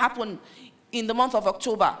has then happened in the month of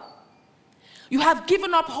October. You have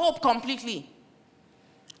given up hope completely,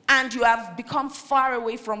 and you have become far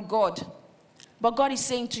away from God. But God is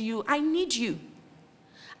saying to you, I need you.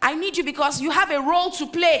 I need you because you have a role to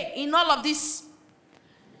play in all of this.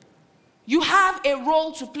 You have a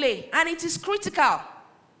role to play, and it is critical.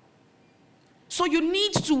 So you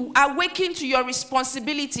need to awaken to your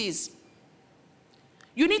responsibilities.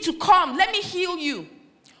 You need to come. Let me heal you.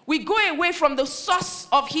 We go away from the source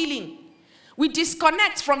of healing. We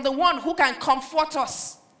disconnect from the one who can comfort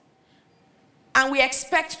us. And we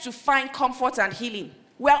expect to find comfort and healing.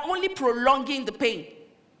 We are only prolonging the pain.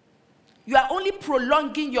 You are only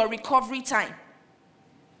prolonging your recovery time.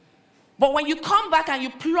 But when you come back and you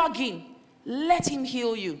plug in, let him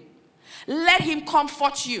heal you. Let him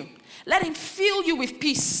comfort you. Let him fill you with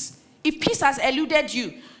peace. If peace has eluded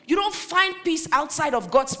you, you don't find peace outside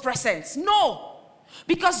of God's presence. No.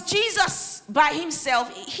 Because Jesus by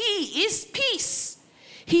himself, he is peace.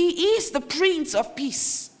 He is the Prince of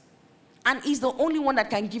Peace. And he's the only one that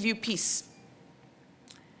can give you peace.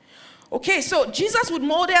 Okay, so Jesus would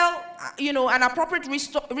model, an appropriate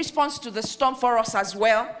response to the storm for us as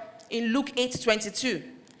well in Luke 8:22.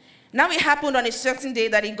 Now it happened on a certain day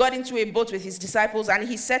that he got into a boat with his disciples, and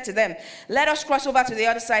he said to them, let us cross over to the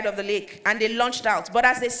other side of the lake. And they launched out. But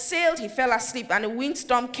as they sailed, he fell asleep, and a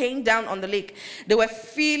windstorm came down on the lake. They were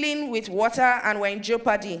filling with water and were in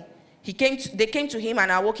jeopardy. They came to him and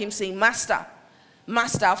awoke him, saying, Master.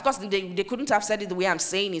 Of course, they couldn't have said it the way I'm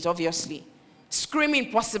saying it, obviously.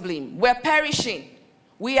 Screaming, possibly. We're perishing.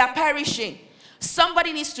 We are perishing.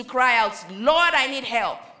 Somebody needs to cry out, Lord, I need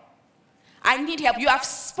help. I need help. You have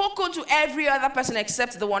spoken to every other person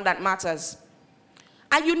except the one that matters.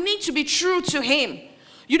 And you need to be true to him.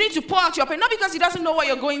 You need to pour out your pain, not because he doesn't know what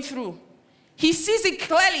you're going through. He sees it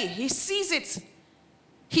clearly. He sees it.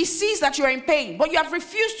 He sees that you're in pain, but you have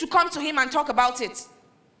refused to come to him and talk about it.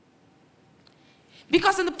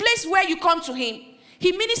 Because in the place where you come to him,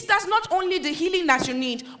 he ministers not only the healing that you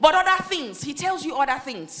need, but other things. He tells you other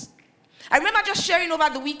things. I remember just sharing over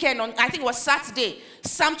the weekend on, I think it was Saturday,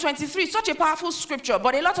 Psalm 23. Such a powerful scripture,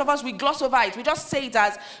 but a lot of us, we gloss over it. We just say it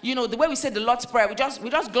as, the way we say the Lord's Prayer. We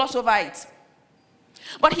just gloss over it.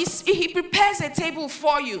 But he prepares a table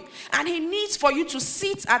for you, and he needs for you to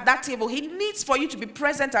sit at that table. He needs for you to be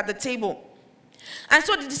present at the table. And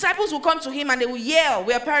so the disciples will come to him and they will yell,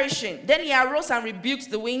 we are perishing. Then he arose and rebuked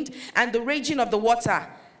the wind and the raging of the water,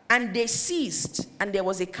 and they ceased, and there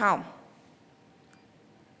was a calm.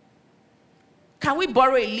 Can we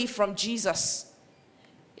borrow a leaf from Jesus?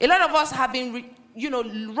 A lot of us have been,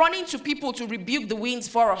 running to people to rebuke the winds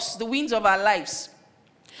for us, the winds of our lives,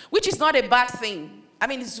 which is not a bad thing. I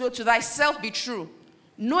mean, it's to thyself be true.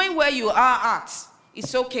 Knowing where you are at,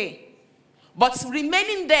 it's okay. But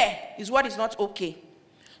remaining there is what is not okay.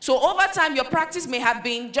 So over time, your practice may have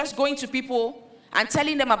been just going to people and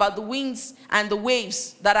telling them about the winds and the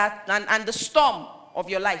waves that are and the storm of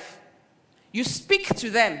your life. You speak to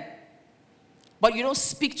them, but you don't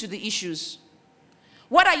speak to the issues.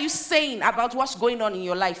 What are you saying about what's going on in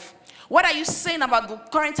your life? What are you saying about the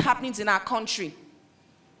current happenings in our country?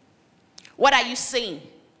 What are you saying?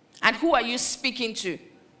 And who are you speaking to?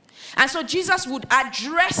 And so Jesus would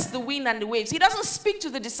address the wind and the waves. He doesn't speak to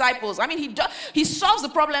the disciples. I mean, he solves the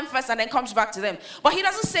problem first and then comes back to them. But he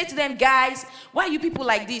doesn't say to them, guys, why are you people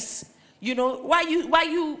like this? You know, why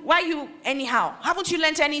you anyhow? Haven't you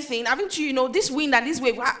learned anything? Haven't you, this wind and this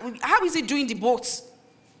wave, how is it doing the boat?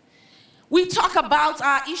 We talk about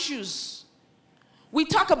our issues. We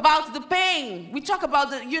talk about the pain. We talk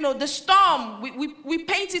about the storm. We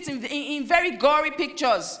paint it in very gory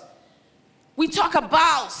pictures. We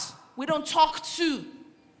don't talk to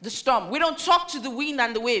the storm. We don't talk to the wind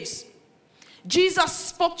and the waves. Jesus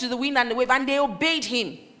spoke to the wind and the wave, and they obeyed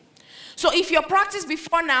him. So if your practice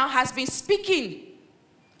before now has been speaking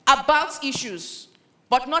about issues,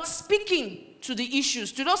 but not speaking to the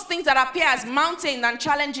issues, to those things that appear as mountains and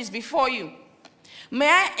challenges before you, may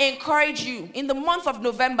I encourage you in the month of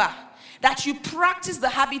November that you practice the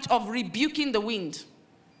habit of rebuking the wind.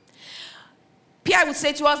 Pierre would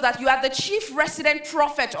say to us that you are the chief resident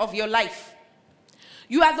prophet of your life.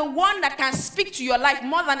 You are the one that can speak to your life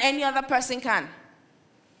more than any other person can.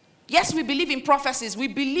 Yes, we believe in prophecies. We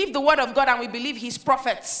believe the word of God and we believe his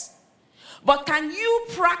prophets. But can you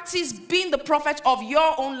practice being the prophet of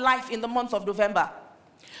your own life in the month of November?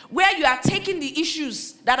 Where you are taking the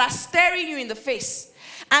issues that are staring you in the face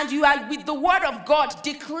and you are with the word of God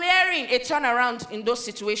declaring a turnaround in those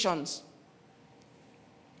situations.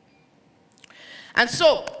 And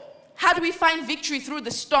so, how do we find victory through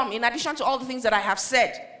the storm? In addition to all the things that I have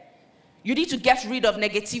said, you need to get rid of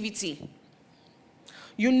negativity.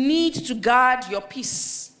 You need to guard your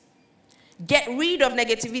peace. Get rid of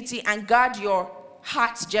negativity and guard your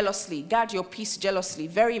heart jealously. Guard your peace jealously.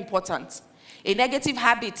 Very important. A negative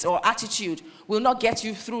habit or attitude will not get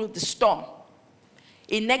you through the storm.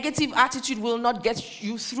 A negative attitude will not get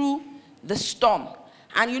you through the storm.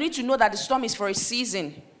 And you need to know that the storm is for a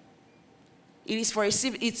season. It is for a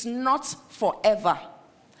season. It's not forever.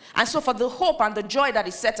 And so for the hope and the joy that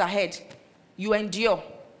is set ahead, you endure.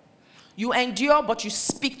 You endure, but you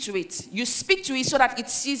speak to it. You speak to it so that it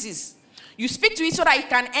ceases. You speak to it so that it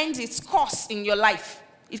can end its course in your life.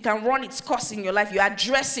 It can run its course in your life. You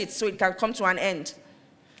address it so it can come to an end.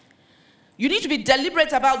 You need to be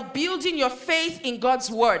deliberate about building your faith in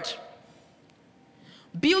God's word.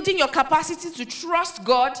 Building your capacity to trust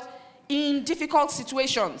God in difficult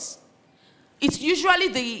situations. It's usually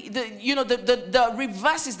the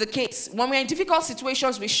reverse is the case. When we're in difficult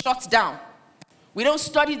situations, we shut down. We don't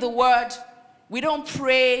study the word. We don't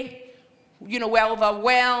pray. We're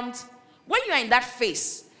overwhelmed. When you're in that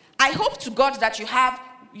phase, I hope to God that you have,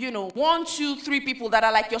 1, 2, 3 people that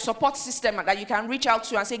are like your support system that you can reach out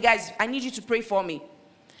to and say, guys, I need you to pray for me.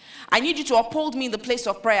 I need you to uphold me in the place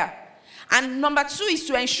of prayer. And number 2 is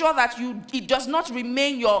to ensure that it does not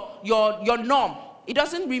remain your norm. It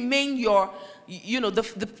doesn't remain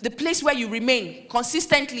the place where you remain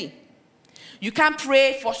consistently. You can't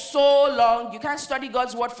pray for so long. You can't study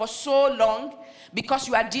God's word for so long because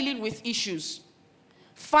you are dealing with issues.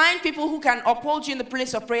 Find people who can uphold you in the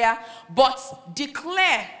place of prayer, but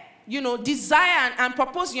declare, desire and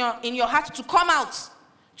propose in your heart to come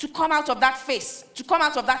out of that phase, to come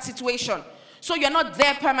out of that situation. So you're not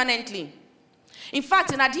there permanently. In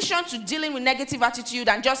fact, in addition to dealing with negative attitude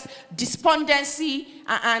and just despondency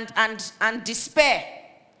and despair,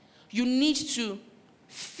 you need to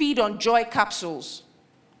feed on joy capsules.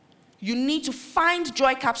 You need to find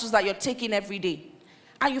joy capsules that you're taking every day.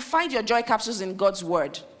 And you find your joy capsules in God's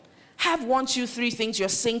word. Have 1, 2, 3 things you're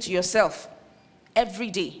saying to yourself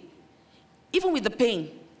every day. Even with the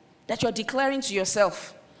pain that you're declaring to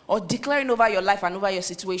yourself or declaring over your life and over your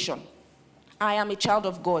situation. I am a child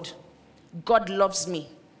of God. God loves me.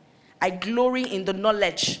 I glory in the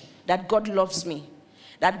knowledge that God loves me.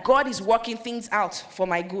 That God is working things out for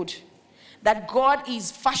my good. That God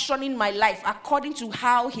is fashioning my life according to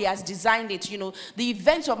how he has designed it. The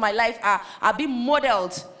events of my life are being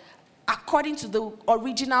modeled according to the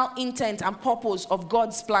original intent and purpose of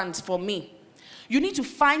God's plans for me. You need to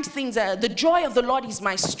find things. The joy of the Lord is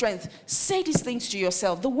my strength. Say these things to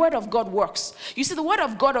yourself. The word of God works. You see, the word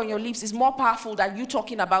of God on your lips is more powerful than you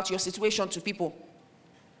talking about your situation to people.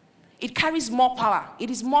 It carries more power. It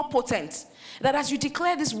is more potent. That as you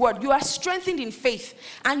declare this word, you are strengthened in faith.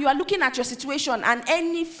 And you are looking at your situation and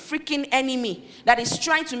any freaking enemy that is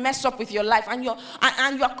trying to mess up with your life. And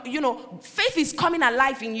faith is coming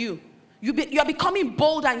alive in you. You are becoming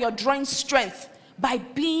bold and you're drawing strength by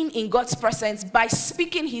being in God's presence, by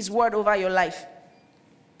speaking his word over your life.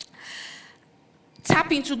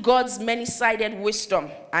 Tap into God's many-sided wisdom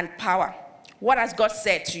and power. What has God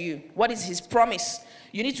said to you? What is his promise?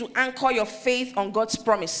 You need to anchor your faith on God's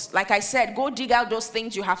promise. Like I said, go dig out those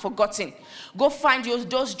things you have forgotten. Go find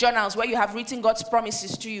those journals where you have written God's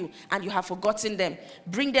promises to you and you have forgotten them.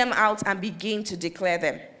 Bring them out and begin to declare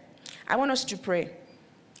them. I want us to pray.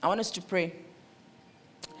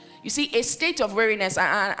 You see, a state of weariness,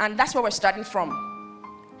 and that's where we're starting from.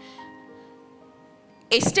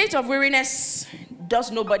 A state of weariness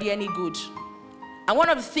does nobody any good. And one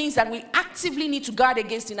of the things that we actively need to guard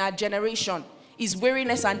against in our generation is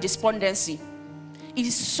weariness and despondency. It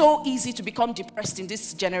is so easy to become depressed in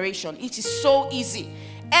this generation. It is so easy.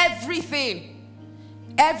 Everything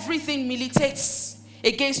militates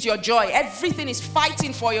against your joy. Everything is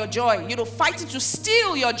fighting for your joy. Fighting to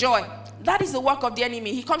steal your joy. That is the work of the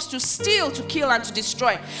enemy. He comes to steal, to kill, and to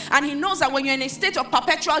destroy. And he knows that when you're in a state of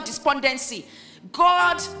perpetual despondency,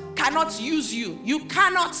 God cannot use you. You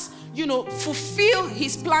cannot, fulfill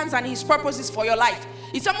his plans and his purposes for your life.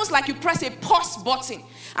 It's almost like you press a pause button.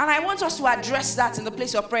 And I want us to address that in the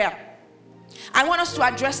place of prayer. I want us to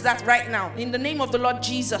address that right now in the name of the Lord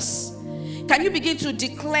Jesus. Can you begin to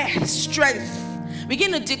declare strength?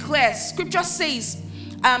 Begin to declare. Scripture says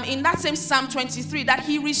in that same Psalm 23 that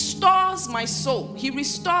he restores my soul. He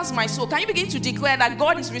restores my soul. Can you begin to declare that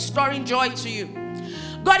God is restoring joy to you?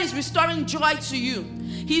 God is restoring joy to you.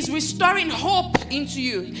 He's restoring hope into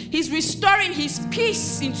you. He's restoring his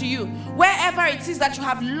peace into you. Wherever it is that you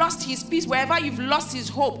have lost his peace, wherever you've lost his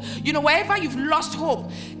hope, wherever you've lost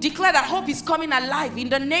hope, declare that hope is coming alive in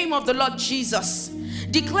the name of the Lord Jesus.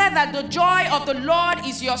 Declare that the joy of the Lord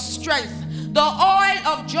is your strength. The oil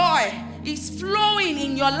of joy is flowing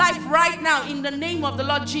in your life right now in the name of the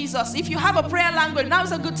Lord Jesus. If you have a prayer language, now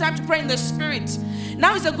is a good time to pray in the Spirit.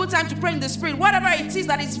 Now is a good time to pray in the Spirit. Whatever it is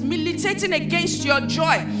that is militating against your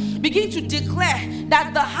joy, begin to declare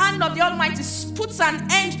that the hand of the Almighty puts an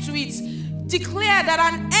end to it. Declare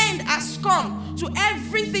that an end has come to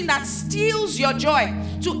everything that steals your joy,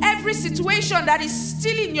 to every situation that is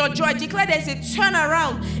stealing your joy. Declare there's a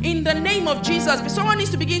turnaround in the name of Jesus. But someone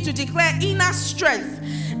needs to begin to declare inner strength,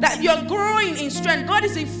 that you're growing in strength. God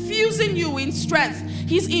is infusing you in strength.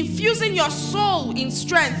 He's infusing your soul in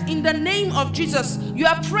strength in the name of Jesus. You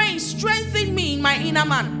are praying, strengthen me in my inner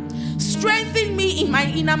man. Strengthen me in my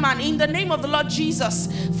inner man in the name of the Lord Jesus.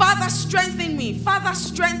 Father, strengthen me. Father,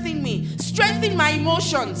 strengthen me. Strengthen my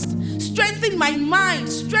emotions. Strengthen my mind.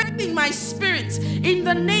 Strengthen my spirit in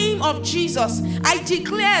the name of Jesus. I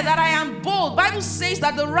declare that I am bold. Bible says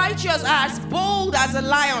that the righteous are as bold as a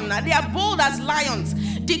lion. They are bold as lions.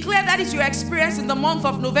 Declare that is your experience in the month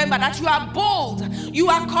of November, that you are bold, you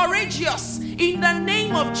are courageous. In the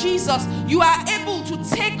name of Jesus, you are able to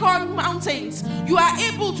take on mountains. You are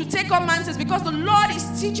able to take on mountains because the Lord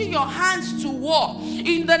is teaching your hands to war.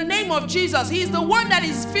 In the name of Jesus, he is the one that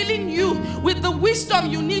is filling you with the wisdom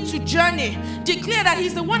you need to journey. Declare that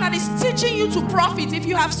he's the one that is teaching you to profit. If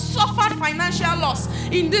you have suffered financial loss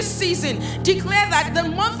in this season, declare that the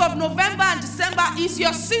month of November and December is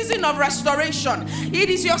your season of restoration. It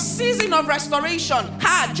is your season of restoration.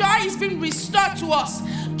 Joy is being restored to us.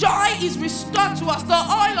 Joy is restored to us. The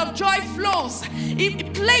oil of joy flows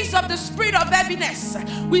in place of the spirit of heaviness.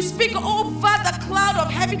 We speak over the cloud of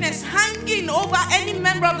heaviness hanging over any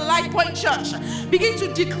member of the Life Point Church. Begin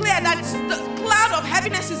to declare that the cloud of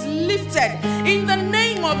heaviness is lifted in the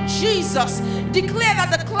name of Jesus. Declare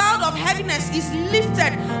that the cloud of heaviness is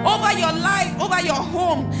lifted over your life, over your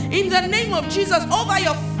home, in the name of Jesus, over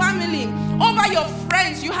your family, over your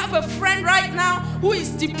friends. You have a friend right now who is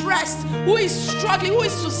depressed, who is struggling, who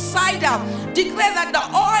is suicidal. Declare that the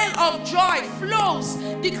oil of joy flows.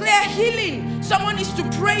 Declare healing. Someone needs to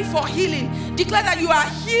pray for healing. Declare that you are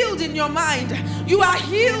healed in your mind. You are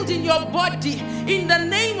healed in your body. In the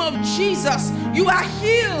name of Jesus, you are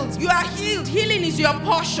healed. You are healed. Healing is your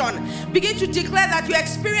portion. Begin to declare that you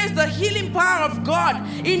experience the healing power of God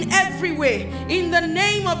in every way. In the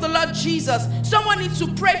name of the Lord Jesus. Someone needs to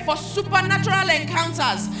pray for supernatural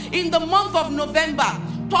encounters in the month of November.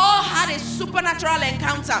 Paul had a supernatural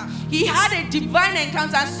encounter. He had a divine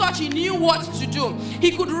encounter, and such he knew what to do.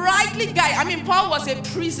 He could rightly guide. Paul was a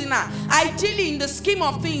prisoner. Ideally, in the scheme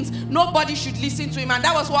of things, nobody should listen to him, and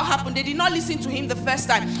that was what happened. They did not listen to him the first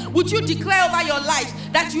time. Would you declare over your life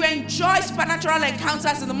that you enjoy supernatural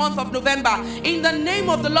encounters in the month of November? In the name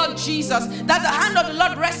of the Lord Jesus, that the hand of the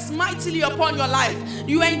Lord rests mightily upon your life.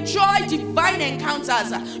 You enjoy divine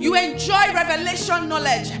encounters. You enjoy revelation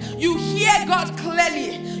knowledge. You hear God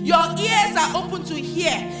clearly. Your ears are open to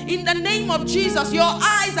hear. In the name of Jesus, your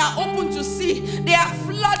eyes are open to see. They are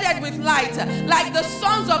flooded with light. Like the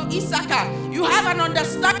sons of Issachar, you have an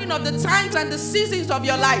understanding of the times and the seasons of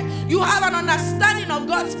your life. You have an understanding of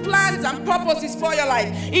God's plans and purposes for your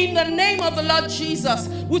life. In the name of the Lord Jesus,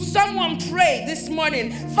 would someone pray this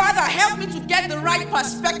morning? Father, help me to get the right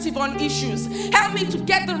perspective on issues. Help me to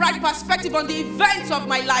get the right perspective on the events of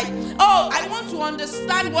my life. Oh, I want to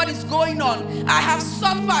understand what is going on. I have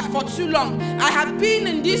suffered suffered for too long. I have been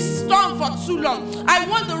in this storm for too long. I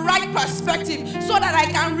want the right perspective so that I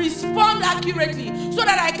can respond accurately, so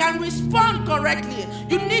that I can respond correctly.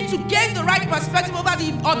 You need to gain the right perspective over the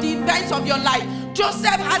events of your life.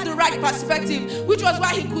 Joseph had the right perspective, which was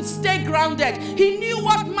why he could stay grounded. He knew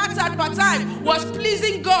what mattered per time was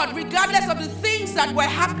pleasing God, regardless of the things that were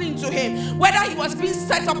happening to him, whether he was being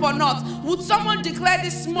set up or not. Would someone declare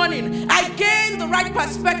this morning, I gained the right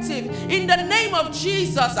perspective in the name of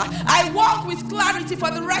Jesus. I walk with clarity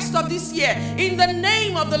for the rest of this year in the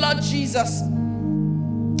name of the Lord Jesus.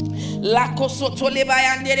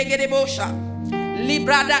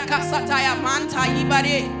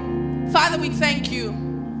 Father, we thank you.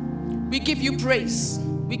 We give you praise.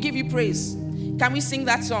 We give you praise. Can we sing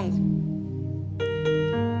that song?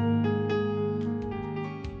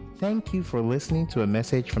 Thank you for listening to a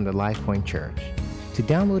message from the LifePoint Church. To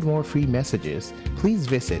download more free messages, please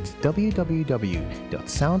visit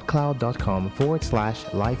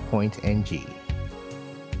www.soundcloud.com/LifePointNG.